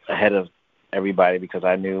felt ahead of everybody because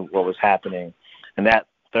I knew what was happening. And that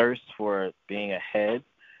thirst for being ahead,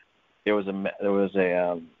 there was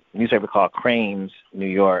a newspaper called Crane's New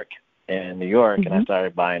York, and I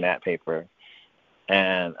started buying that paper.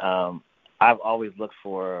 And I've always looked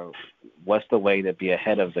for what's the way to be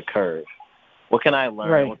ahead of the curve. What can I learn?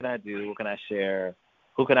 Right. What can I do? What can I share?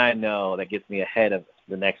 Who can I know that gets me ahead of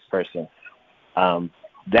the next person?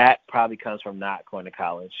 That probably comes from not going to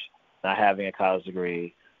college, not having a college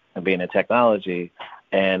degree, and being in technology,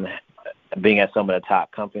 and being at some of the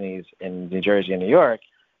top companies in New Jersey and New York,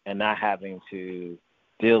 and not having to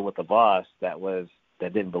deal with a boss that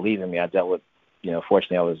didn't believe in me. I dealt with,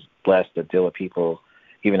 fortunately, I was blessed to deal with people,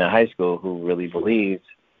 even in high school, who really believed.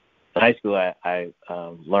 In high school, I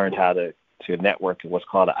learned how to network what's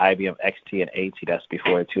called an IBM XT and AT. That's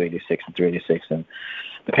before the 286 and 386 and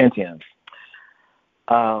the Pentium.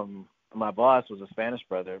 My boss was a Spanish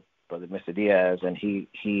brother Mr. Diaz, and he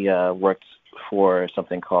worked for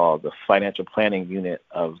something called the Financial Planning Unit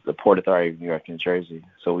of the Port Authority of New York and New Jersey.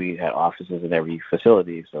 So we had offices in every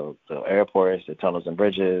facility, so the airports, the tunnels and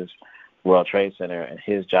bridges, World Trade Center, and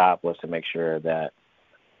his job was to make sure that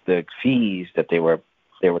the fees that they were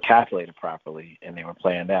calculated properly and they were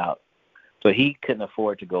planned out. So he couldn't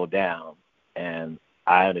afford to go down, and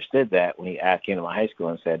I understood that when he came to my high school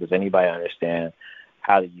and said, "Does anybody understand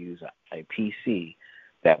how to use a PC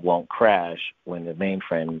that won't crash when the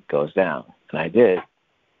mainframe goes down?" And I did.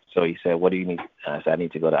 So he said, "What do you need?" I said, "I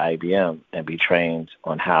need to go to IBM and be trained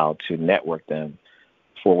on how to network them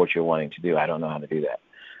for what you're wanting to do. I don't know how to do that."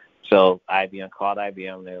 So IBM called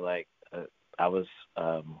IBM. They're like, I was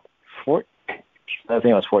 14. I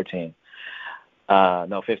think I was 14.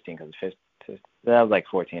 No, 15, because I was like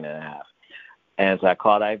 14 and a half. And so I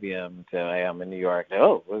called IBM and said, "Hey, I'm in New York." They,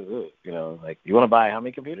 like, "You want to buy how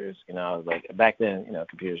many computers?" I was like, back then,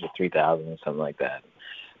 computers were $3,000 or something like that.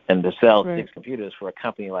 And to sell 6 computers for a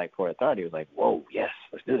company like Port Authority was like, whoa, yes,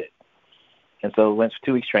 let's do it. And so went for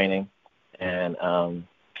 2 weeks training, and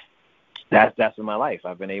that's in my life.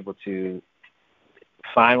 I've been able to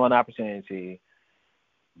find one opportunity,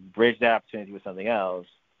 bridge that opportunity with something else,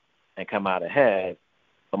 and come out ahead.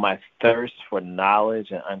 But my thirst for knowledge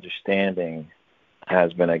and understanding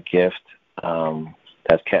has been a gift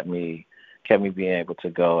that's kept me being able to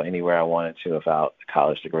go anywhere I wanted to without a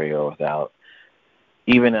college degree or without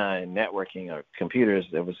even networking or computers.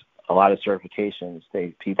 There was a lot of certifications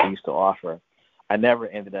people used to offer. I never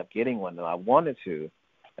ended up getting one, though I wanted to.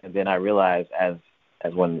 And then I realized as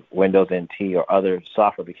when Windows NT or other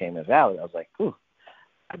software became invalid, I was like, ooh,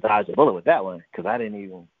 I dodged a bullet with that one, because I didn't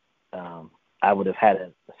even I would have had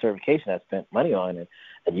a certification I spent money on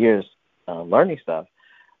and years learning stuff,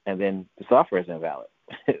 and then the software is invalid.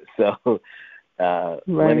 So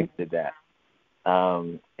Linux did that.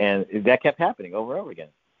 And that kept happening over and over again.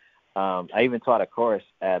 I even taught a course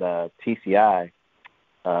at TCI,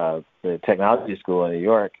 the technology school in New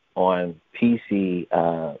York, on PC.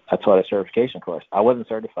 I taught a certification course. I wasn't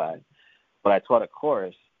certified, but I taught a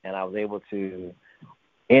course, and I was able to,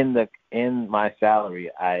 in my salary,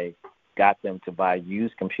 I got them to buy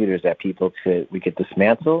used computers that we could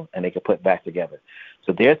dismantle and they could put back together.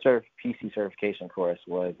 So their PC certification course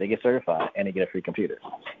was they get certified and they get a free computer.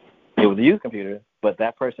 It was a used computer, but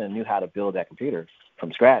that person knew how to build that computer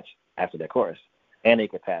from scratch after that course, and they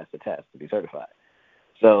could pass the test to be certified.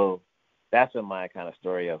 So that's been my kind of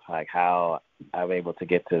story of like how I'm able to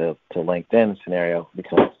get to the LinkedIn scenario,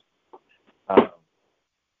 because the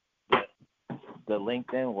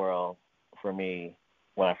LinkedIn world for me,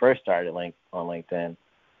 when I first started on LinkedIn,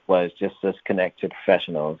 was just to connect to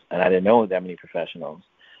professionals, and I didn't know that many professionals.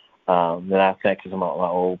 Then I connected to some of my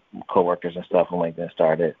old coworkers and stuff when LinkedIn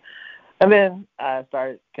started. And then I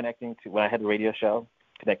started connecting to, when I had the radio show,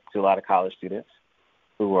 connected to a lot of college students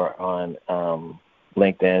who were on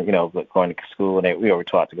LinkedIn, going to school, and we were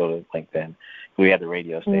taught to go to LinkedIn. We had the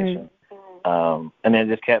radio station. And then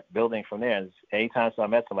just kept building from there. And anytime I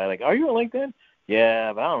met somebody, like, "Are you on LinkedIn?"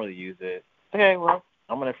 "Yeah, but I don't really use it." "Okay, well,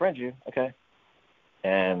 I'm going to friend you." "Okay."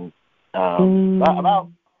 And about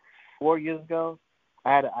 4 years ago,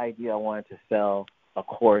 I had an idea. I wanted to sell a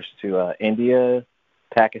course to India,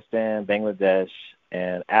 Pakistan, Bangladesh,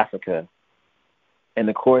 and Africa. And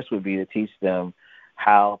the course would be to teach them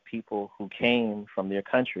how people who came from their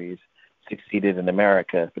countries succeeded in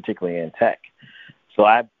America, particularly in tech. So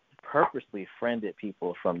I purposely friended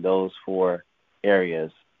people from those 4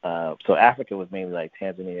 areas. So Africa was mainly like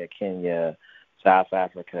Tanzania, Kenya, South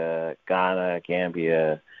Africa, Ghana,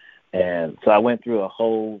 Gambia. And so I went through a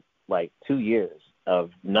whole, 2 years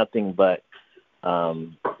of nothing but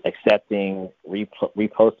accepting,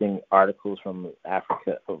 reposting articles from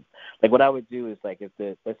Africa. Like what I would do is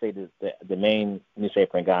if let's say the main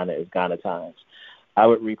newspaper in Ghana is Ghana Times, I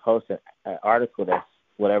would repost an article that's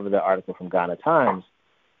whatever the article from Ghana Times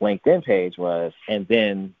LinkedIn page was, and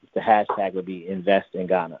then the hashtag would be Invest in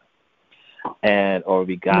Ghana, or it would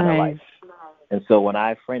be Ghana Life. And so when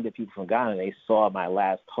I friended people from Ghana, they saw my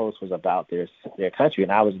last post was about their country,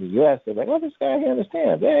 and I was in the U.S. They're like, "Oh, this guy here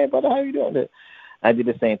understands. Hey, brother, how you doing?" I did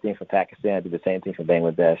the same thing for Pakistan. I did the same thing for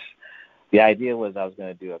Bangladesh. The idea was I was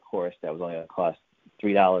going to do a course that was only going to cost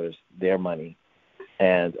 $3 their money,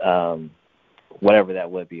 and whatever that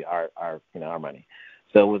would be our money.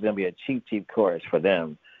 So it was going to be a cheap course for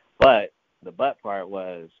them. But the part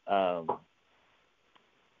was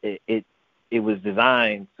it was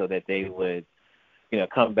designed so that they would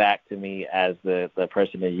come back to me as the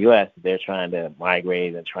person in the U.S. they're trying to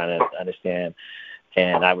migrate and trying to understand,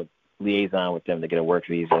 and I would liaison with them to get a work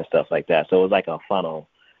visa and stuff like that. So it was like a funnel,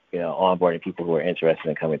 onboarding people who are interested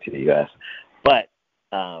in coming to the U.S. But,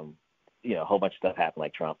 a whole bunch of stuff happened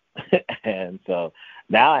like Trump. And so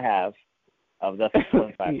now I have, of the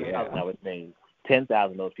 25,000, I would say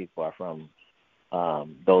 10,000 of those people are from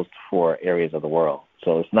those 4 areas of the world.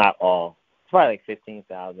 So it's not all. Probably like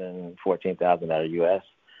 15,000, 14,000 that are U.S.,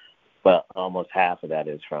 but almost half of that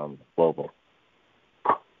is from global.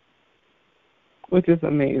 Which is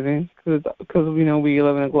amazing because we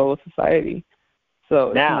live in a global society, so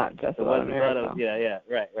it's now, not just about America.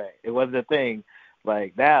 Right. It wasn't a thing.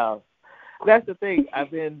 Like now, that's the thing.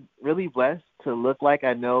 I've been really blessed to look like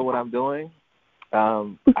I know what I'm doing.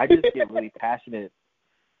 I just get really passionate,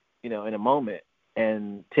 in a moment,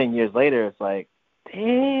 and 10 years later, it's like,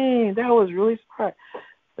 dang, that was really smart.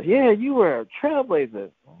 Yeah, you were a trailblazer.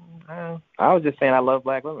 I was just saying I love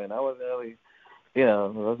black women. I wasn't really,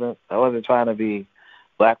 I wasn't trying to be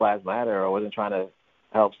Black Lives Matter, or wasn't trying to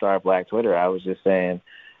help start Black Twitter. I was just saying,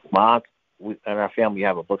 my aunt and our family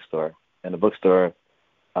have a bookstore, and the bookstore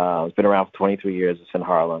has been around for 23 years. It's in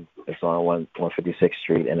Harlem. It's on 156th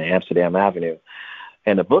Street and Amsterdam Avenue.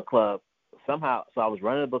 And the book club, somehow, so I was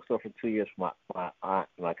running the bookstore for 2 years for my aunt,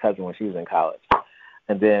 my cousin, when she was in college.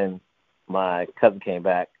 And then my cousin came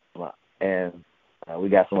back, and we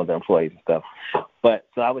got some of the employees and stuff. But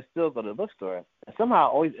so I would still go to the bookstore, and somehow I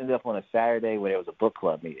always ended up on a Saturday where there was a book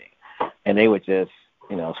club meeting. And they would just,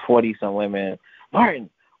 40-some women, Martin,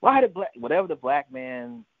 why whatever the black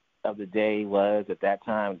man of the day was at that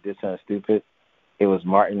time did something stupid, it was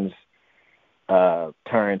Martin's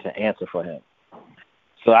turn to answer for him.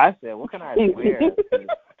 So I said, what can I wear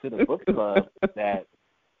to the book club that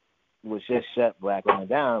would just shut black women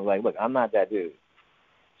down? Like, look, I'm not that dude.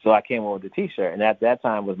 So I came over with the T-shirt, and at that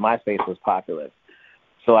time MySpace was popular.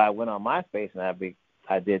 So I went on MySpace, and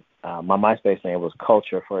I did my MySpace name was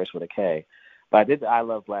Culture First with a K. But I did the I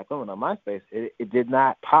Love Black Women on MySpace. It did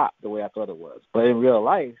not pop the way I thought it was. But in real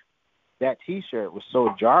life, that T-shirt was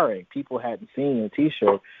so jarring. People hadn't seen a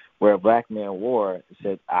T-shirt where a black man wore it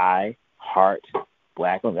said, I heart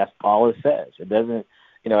black women. That's all it says. It doesn't,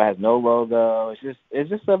 it has no logo. It's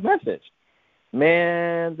just a message.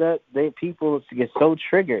 Man, people get so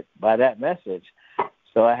triggered by that message.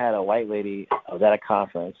 So I had a white lady. I was at a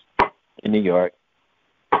conference in New York.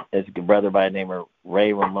 It's a brother by the name of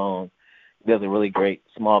Ray Ramon. He does a really great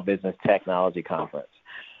small business technology conference.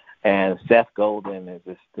 And Seth Golden is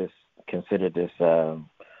this considered this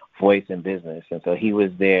voice in business. And so he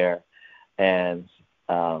was there. And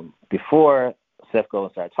before Seth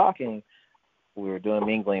Golden started talking, we were doing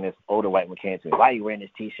mingling. This older white man came to me. Why are you wearing this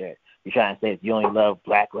T-shirt? You're trying to say you only love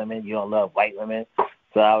black women, you don't love white women.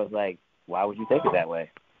 So I was like, why would you take it that way?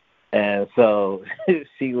 And so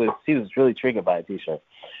she was really triggered by a T-shirt.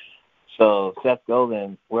 So Seth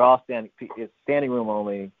Golden, we're all it's standing room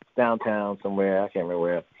only, downtown somewhere, I can't remember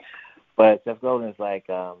where. But Seth Golden is like,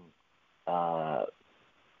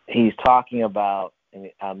 he's talking about, and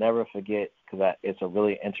I'll never forget because it's a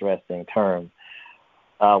really interesting term,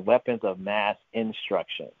 weapons of mass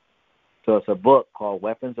instruction. So it's a book called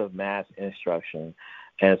Weapons of Mass Instruction,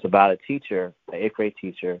 and it's about a teacher, an 8th grade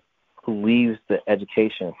teacher, who leaves the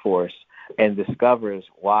education force and discovers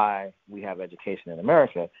why we have education in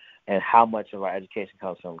America and how much of our education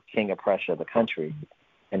comes from king oppression of the country,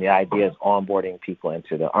 and the idea is onboarding people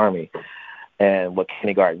into the army. and what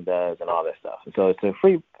kindergarten does and all that stuff. So it's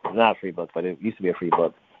not a free book, but it used to be a free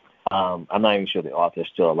book. I'm not even sure the author's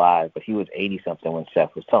still alive, but he was 80-something when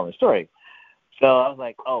Seth was telling the story. So I was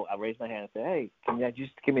like, I raised my hand and said, hey, can you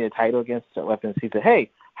just give me the title against weapons? He said,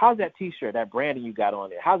 hey, how's that T-shirt, that branding you got on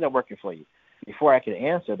there? How's that working for you? Before I could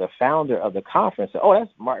answer, the founder of the conference said,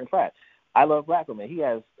 that's Martin Pratt. I love black women. He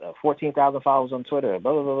has 14,000 followers on Twitter,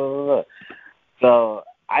 blah, blah, blah, blah, blah. So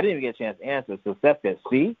I didn't even get a chance to answer. So Seth said,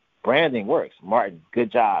 see, branding works. Martin,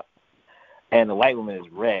 good job. And the white woman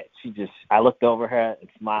is red. I looked over her and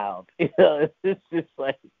smiled. It's just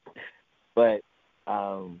like, but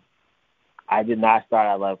I did not start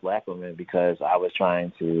I Love Black Women because I was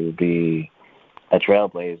trying to be a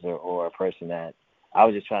trailblazer or a person that I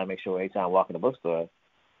was just trying to make sure every time I walk in the bookstore,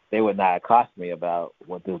 they would not accost me about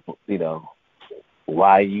what this,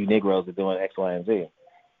 why you Negroes are doing X, Y, and Z.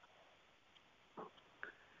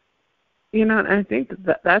 I think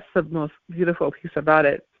that's the most beautiful piece about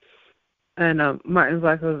it. And Martin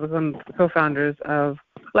Black was one of the co-founders of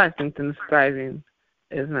Blackington's Thriving,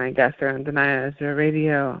 is my guest here on Danaya Azure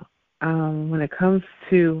Radio. When it comes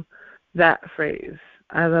to that phrase,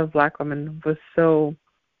 I love black women, was so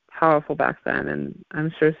powerful back then, and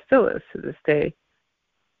I'm sure still is to this day,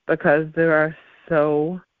 because there are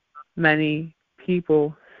so many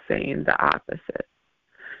people saying the opposite.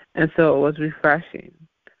 And so it was refreshing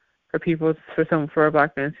for a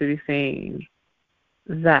black man to be saying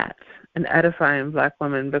that and edifying black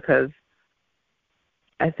women, because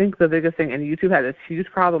I think the biggest thing, and YouTube had this huge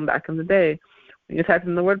problem back in the day, when you typed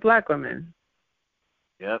in the word black women.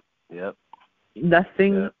 Yep.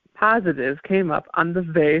 Nothing positive came up on the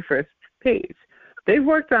very first page. They've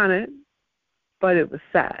worked on it, but it was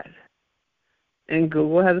sad. And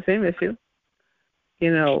Google had the same issue.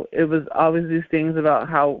 It was always these things about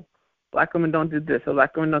how black women don't do this or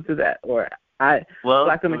black women don't do that, or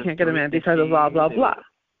black women can't get a man because of blah, blah, blah.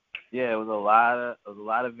 Yeah, it was a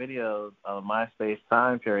lot of videos on MySpace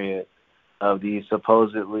time period of these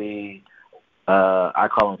supposedly, I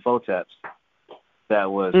call them photops, that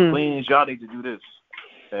was, Queens, y'all need to do this.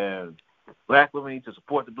 And black women need to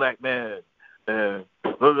support the black man. And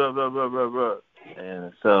blah, blah, blah, blah, blah, blah.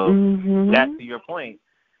 And so, that, to your point,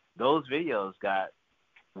 those videos got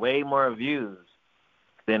way more views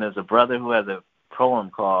than there's a brother who has a poem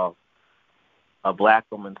called A Black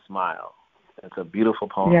Woman's Smile. It's a beautiful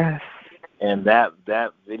poem. Yes. And that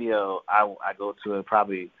video, I go to it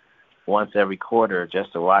probably once every quarter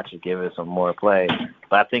just to watch it, give it some more play.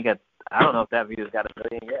 But I don't know if that video's got 1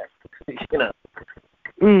 million yet.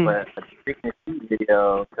 But a freaking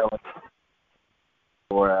video telling,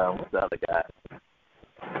 or what's the other guy?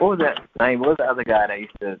 What was that name? What was the other guy that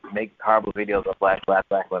used to make horrible videos of black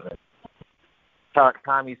women?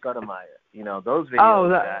 Tommy Sotomayor. Those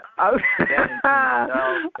videos.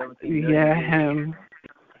 17 yeah, him.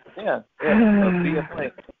 Yeah. So, to your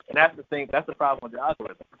point. And that's the thing. That's the problem with the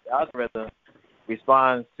algorithm. The algorithm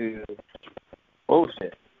responds to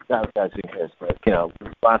bullshit. Not because, but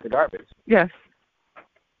responds to garbage. Yes.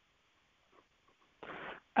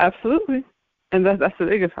 Absolutely. And that's the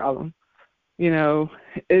biggest problem. When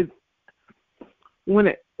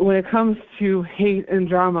it comes to hate and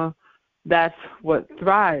drama, that's what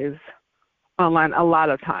thrives online a lot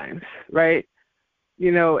of times, right?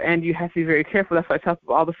 And you have to be very careful. That's why I tell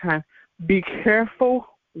people all the time, be careful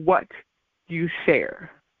what you share,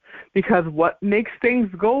 because what makes things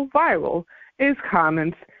go viral is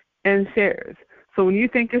comments and shares. So when you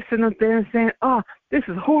think you're sitting up there and saying, this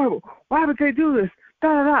is horrible, why would they do this,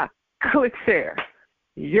 da-da-da, click share.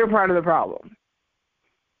 You're part of the problem.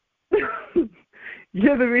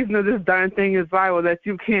 You're the reason that this darn thing is viral that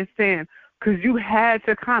you can't stand, because you had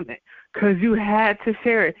to comment, because you had to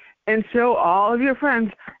share it and show all of your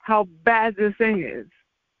friends how bad this thing is.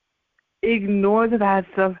 Ignore the bad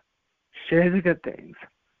stuff, share the good things.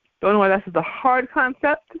 Don't know why that's a hard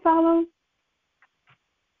concept to follow,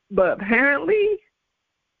 but apparently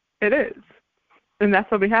it is. And that's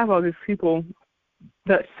why we have all these people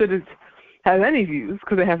that shouldn't have any views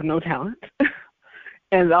because they have no talent.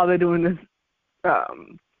 And all they're doing is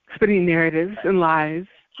spinning narratives and lies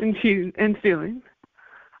and cheating and stealing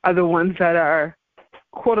are the ones that are,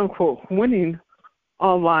 quote-unquote, winning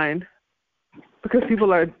online, because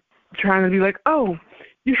people are trying to be like,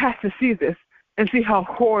 you have to see this and see how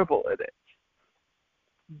horrible it is,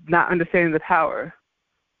 not understanding the power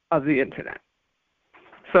of the Internet.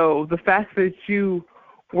 So the fact that you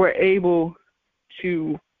were able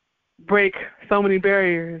to break so many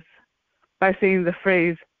barriers by saying the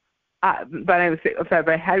phrase, by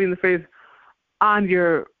having the phrase on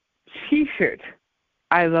your T-shirt,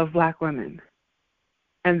 I love black women,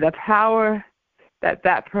 and the power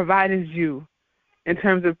that provided you in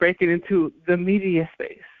terms of breaking into the media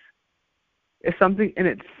space. It's something in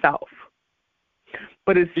itself.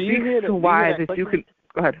 But it speaks to why that you can...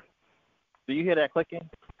 Go ahead. Do you hear that clicking?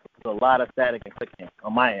 There's a lot of static and clicking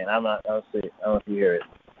on my end. I don't know if you hear it.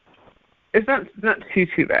 It's not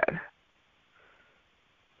too bad.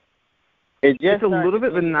 It's a little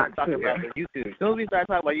bit, but not too bad. YouTube. As soon as we start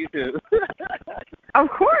talking about YouTube. Of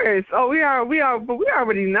course. Oh, we are, but we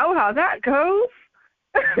already know how that goes.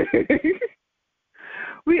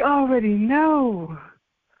 We already know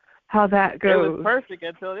how that goes. It was perfect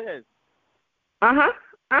until this.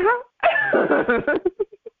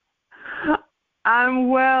 I'm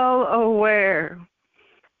well aware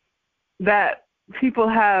that people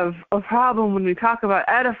have a problem when we talk about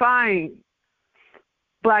edifying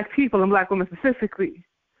Black people and Black women specifically,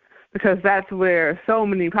 because that's where so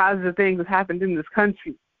many positive things have happened in this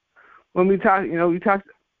country. When we talk,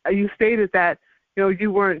 you stated that,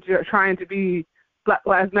 you weren't trying to be Black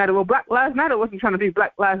Lives Matter. Well, Black Lives Matter wasn't trying to be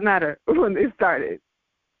Black Lives Matter when they started.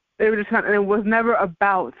 They were just trying, and it was never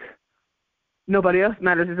about nobody else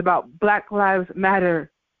matters. It's about Black Lives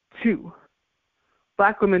Matter too.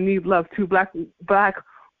 Black women need love too. Black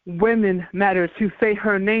women matter too. Say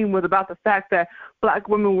Her Name was about the fact that Black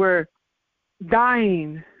women were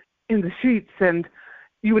dying in the streets, and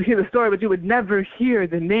you would hear the story, but you would never hear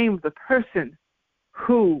the name of the person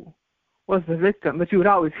who was the victim, but you would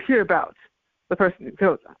always hear about the person who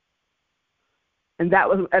killed them. And that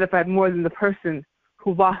was edified more than the person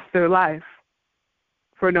who lost their life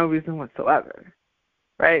for no reason whatsoever,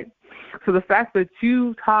 right? So the fact that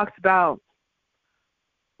you talked about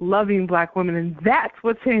loving Black women, and that's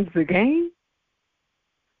what changed the game,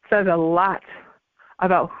 says a lot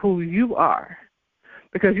about who you are,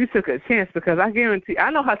 because you took a chance. Because I guarantee, I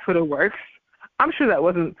know how Twitter works. I'm sure there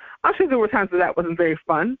were times that wasn't very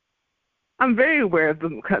fun. I'm very aware of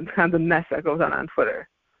the kind of mess that goes on Twitter,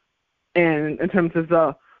 and in terms of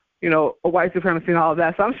the, white supremacy and all of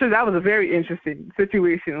that. So I'm sure that was a very interesting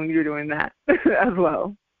situation when you were doing that as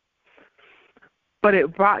well. But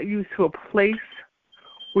it brought you to a place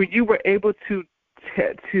where you were able to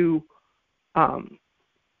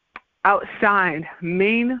outshine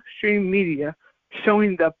mainstream media,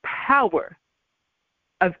 showing the power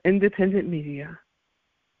of independent media.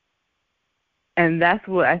 And that's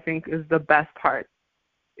what I think is the best part,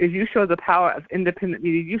 is you show the power of independent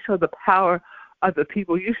media. You show the power of the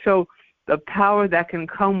people. You show the power that can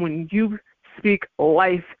come when you speak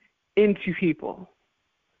life into people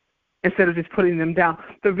instead of just putting them down.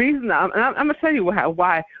 The reason, I'm going to tell you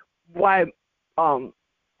why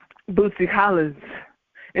Bootsy Collins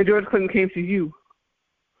and George Clinton came to you,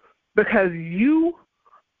 because you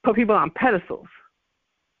put people on pedestals.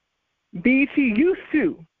 BET used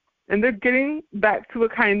to, and they're getting back to a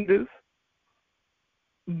kind of,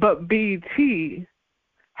 but BET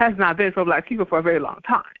has not been for Black people for a very long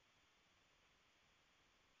time.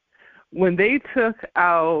 When they took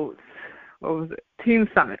out, Teen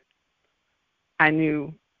Summit, I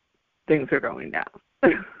knew things were going down.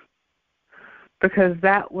 Because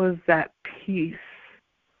that was that piece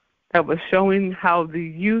that was showing how the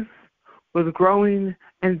youth was growing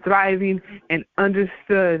and thriving and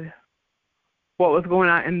understood what was going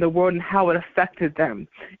on in the world and how it affected them.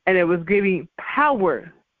 And it was giving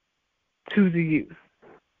power to the youth.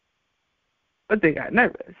 But they got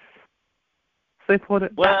nervous. So they pulled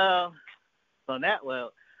it back.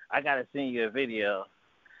 I got to send you a video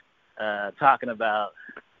talking about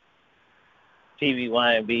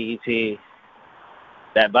TV1 and BET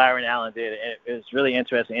that Byron Allen did. And it was a really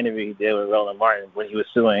interesting interview he did with Roland Martin when he was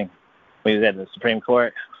at the Supreme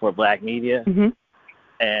Court for Black media. Mm-hmm.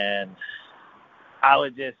 And I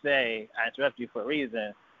would just say, I interrupt you for a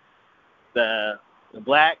reason, the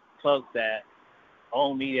Black folks that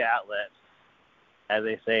own media outlets, as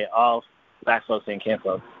they say, all Black folks and kin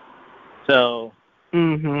folks. So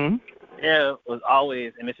there was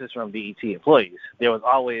always, and this is from BET employees, there was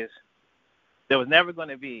never going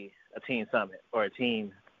to be a teen summit or a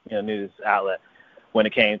teen news outlet when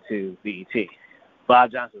it came to BET.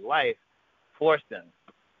 Bob Johnson's wife forced them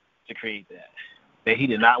to create that he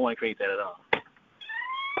did not want to create that at all.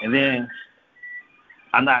 And then,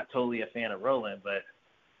 I'm not totally a fan of Roland, but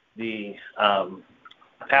the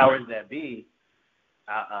powers that be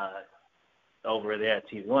over there at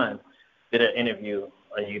TV1 did an interview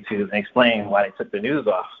on YouTube and explained why they took the news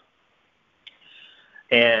off.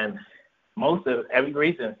 And most of every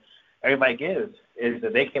reason everybody gives is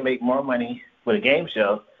that they can make more money with a game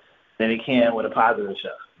show than they can with a positive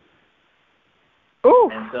show. Ooh.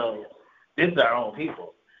 And so this is our own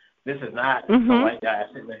people. This is not some white guy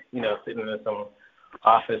sitting in some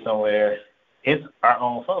office somewhere. It's our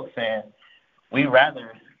own folks saying, we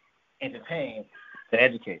rather entertain than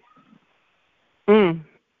educate. Y'all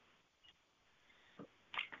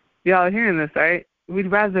are hearing this, right?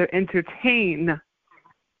 We'd rather entertain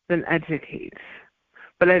than educate.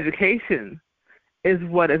 But education is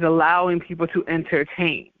what is allowing people to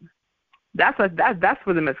entertain. That's where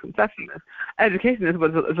the misconception is. Education is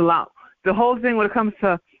what is allowed. The whole thing when it comes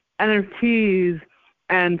to NFTs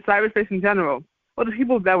and cyberspace in general, well, the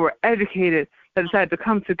people that were educated that decided to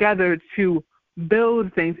come together to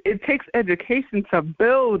build things. It takes education to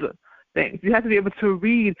build things. You have to be able to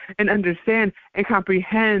read and understand and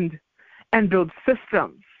comprehend and build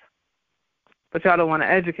systems. But y'all don't want to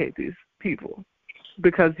educate these people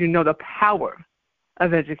because you know the power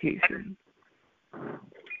of education.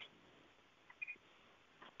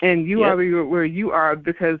 And you are where you are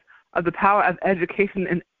because of the power of education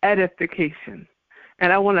and edification.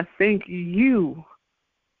 And I want to thank you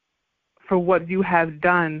for what you have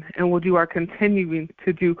done and what you are continuing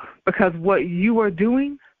to do, because what you are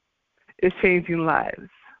doing is changing lives.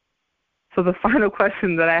 So the final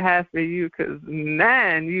question that I have for you, because,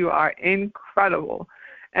 man, you are incredible.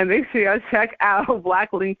 And make sure you check out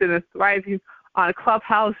Black LinkedIn is Thriving on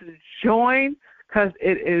Clubhouse. Join, because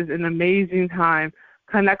it is an amazing time.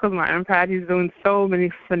 Connect with Martin Pratt. He's doing so many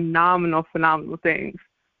phenomenal things.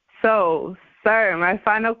 So, sir, my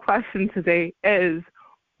final question today is,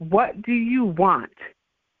 what do you want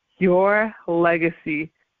your legacy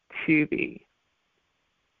to be?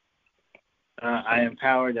 I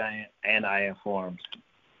empowered and I informed.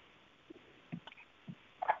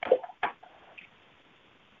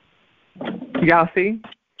 Y'all see?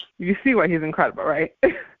 You see why he's incredible, right?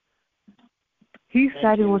 He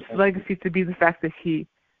said he wants his legacy to be the fact that he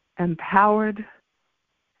empowered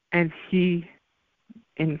and he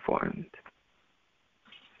informed.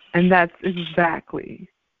 And that's exactly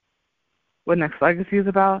what Next Legacy is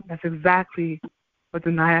about. That's exactly what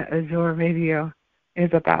Danaya Azure Radio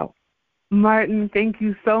is about. Martin, thank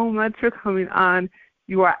you so much for coming on.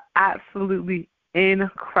 You are absolutely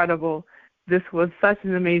incredible. This was such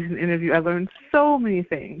an amazing interview. I learned so many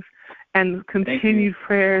things. And continued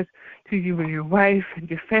prayers to you and your wife and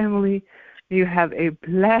your family. You have a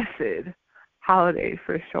blessed holiday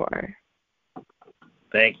for sure.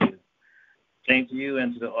 Thank you. Same to you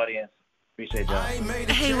and to the audience. Appreciate y'all.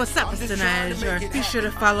 Hey, what's up? It's Danaya Azure. Be sure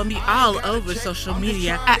to follow me all over social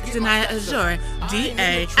media at Danaya Azure,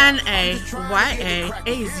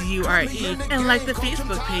 DANAYAAZURE, and like the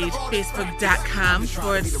Facebook page,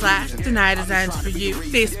 facebook.com/Danaya Designs for You,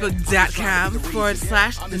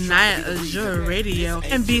 facebook.com/Danaya Azure Radio,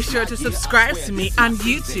 and be sure to subscribe to me on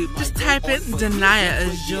YouTube. Just type in Danaya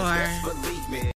Azure.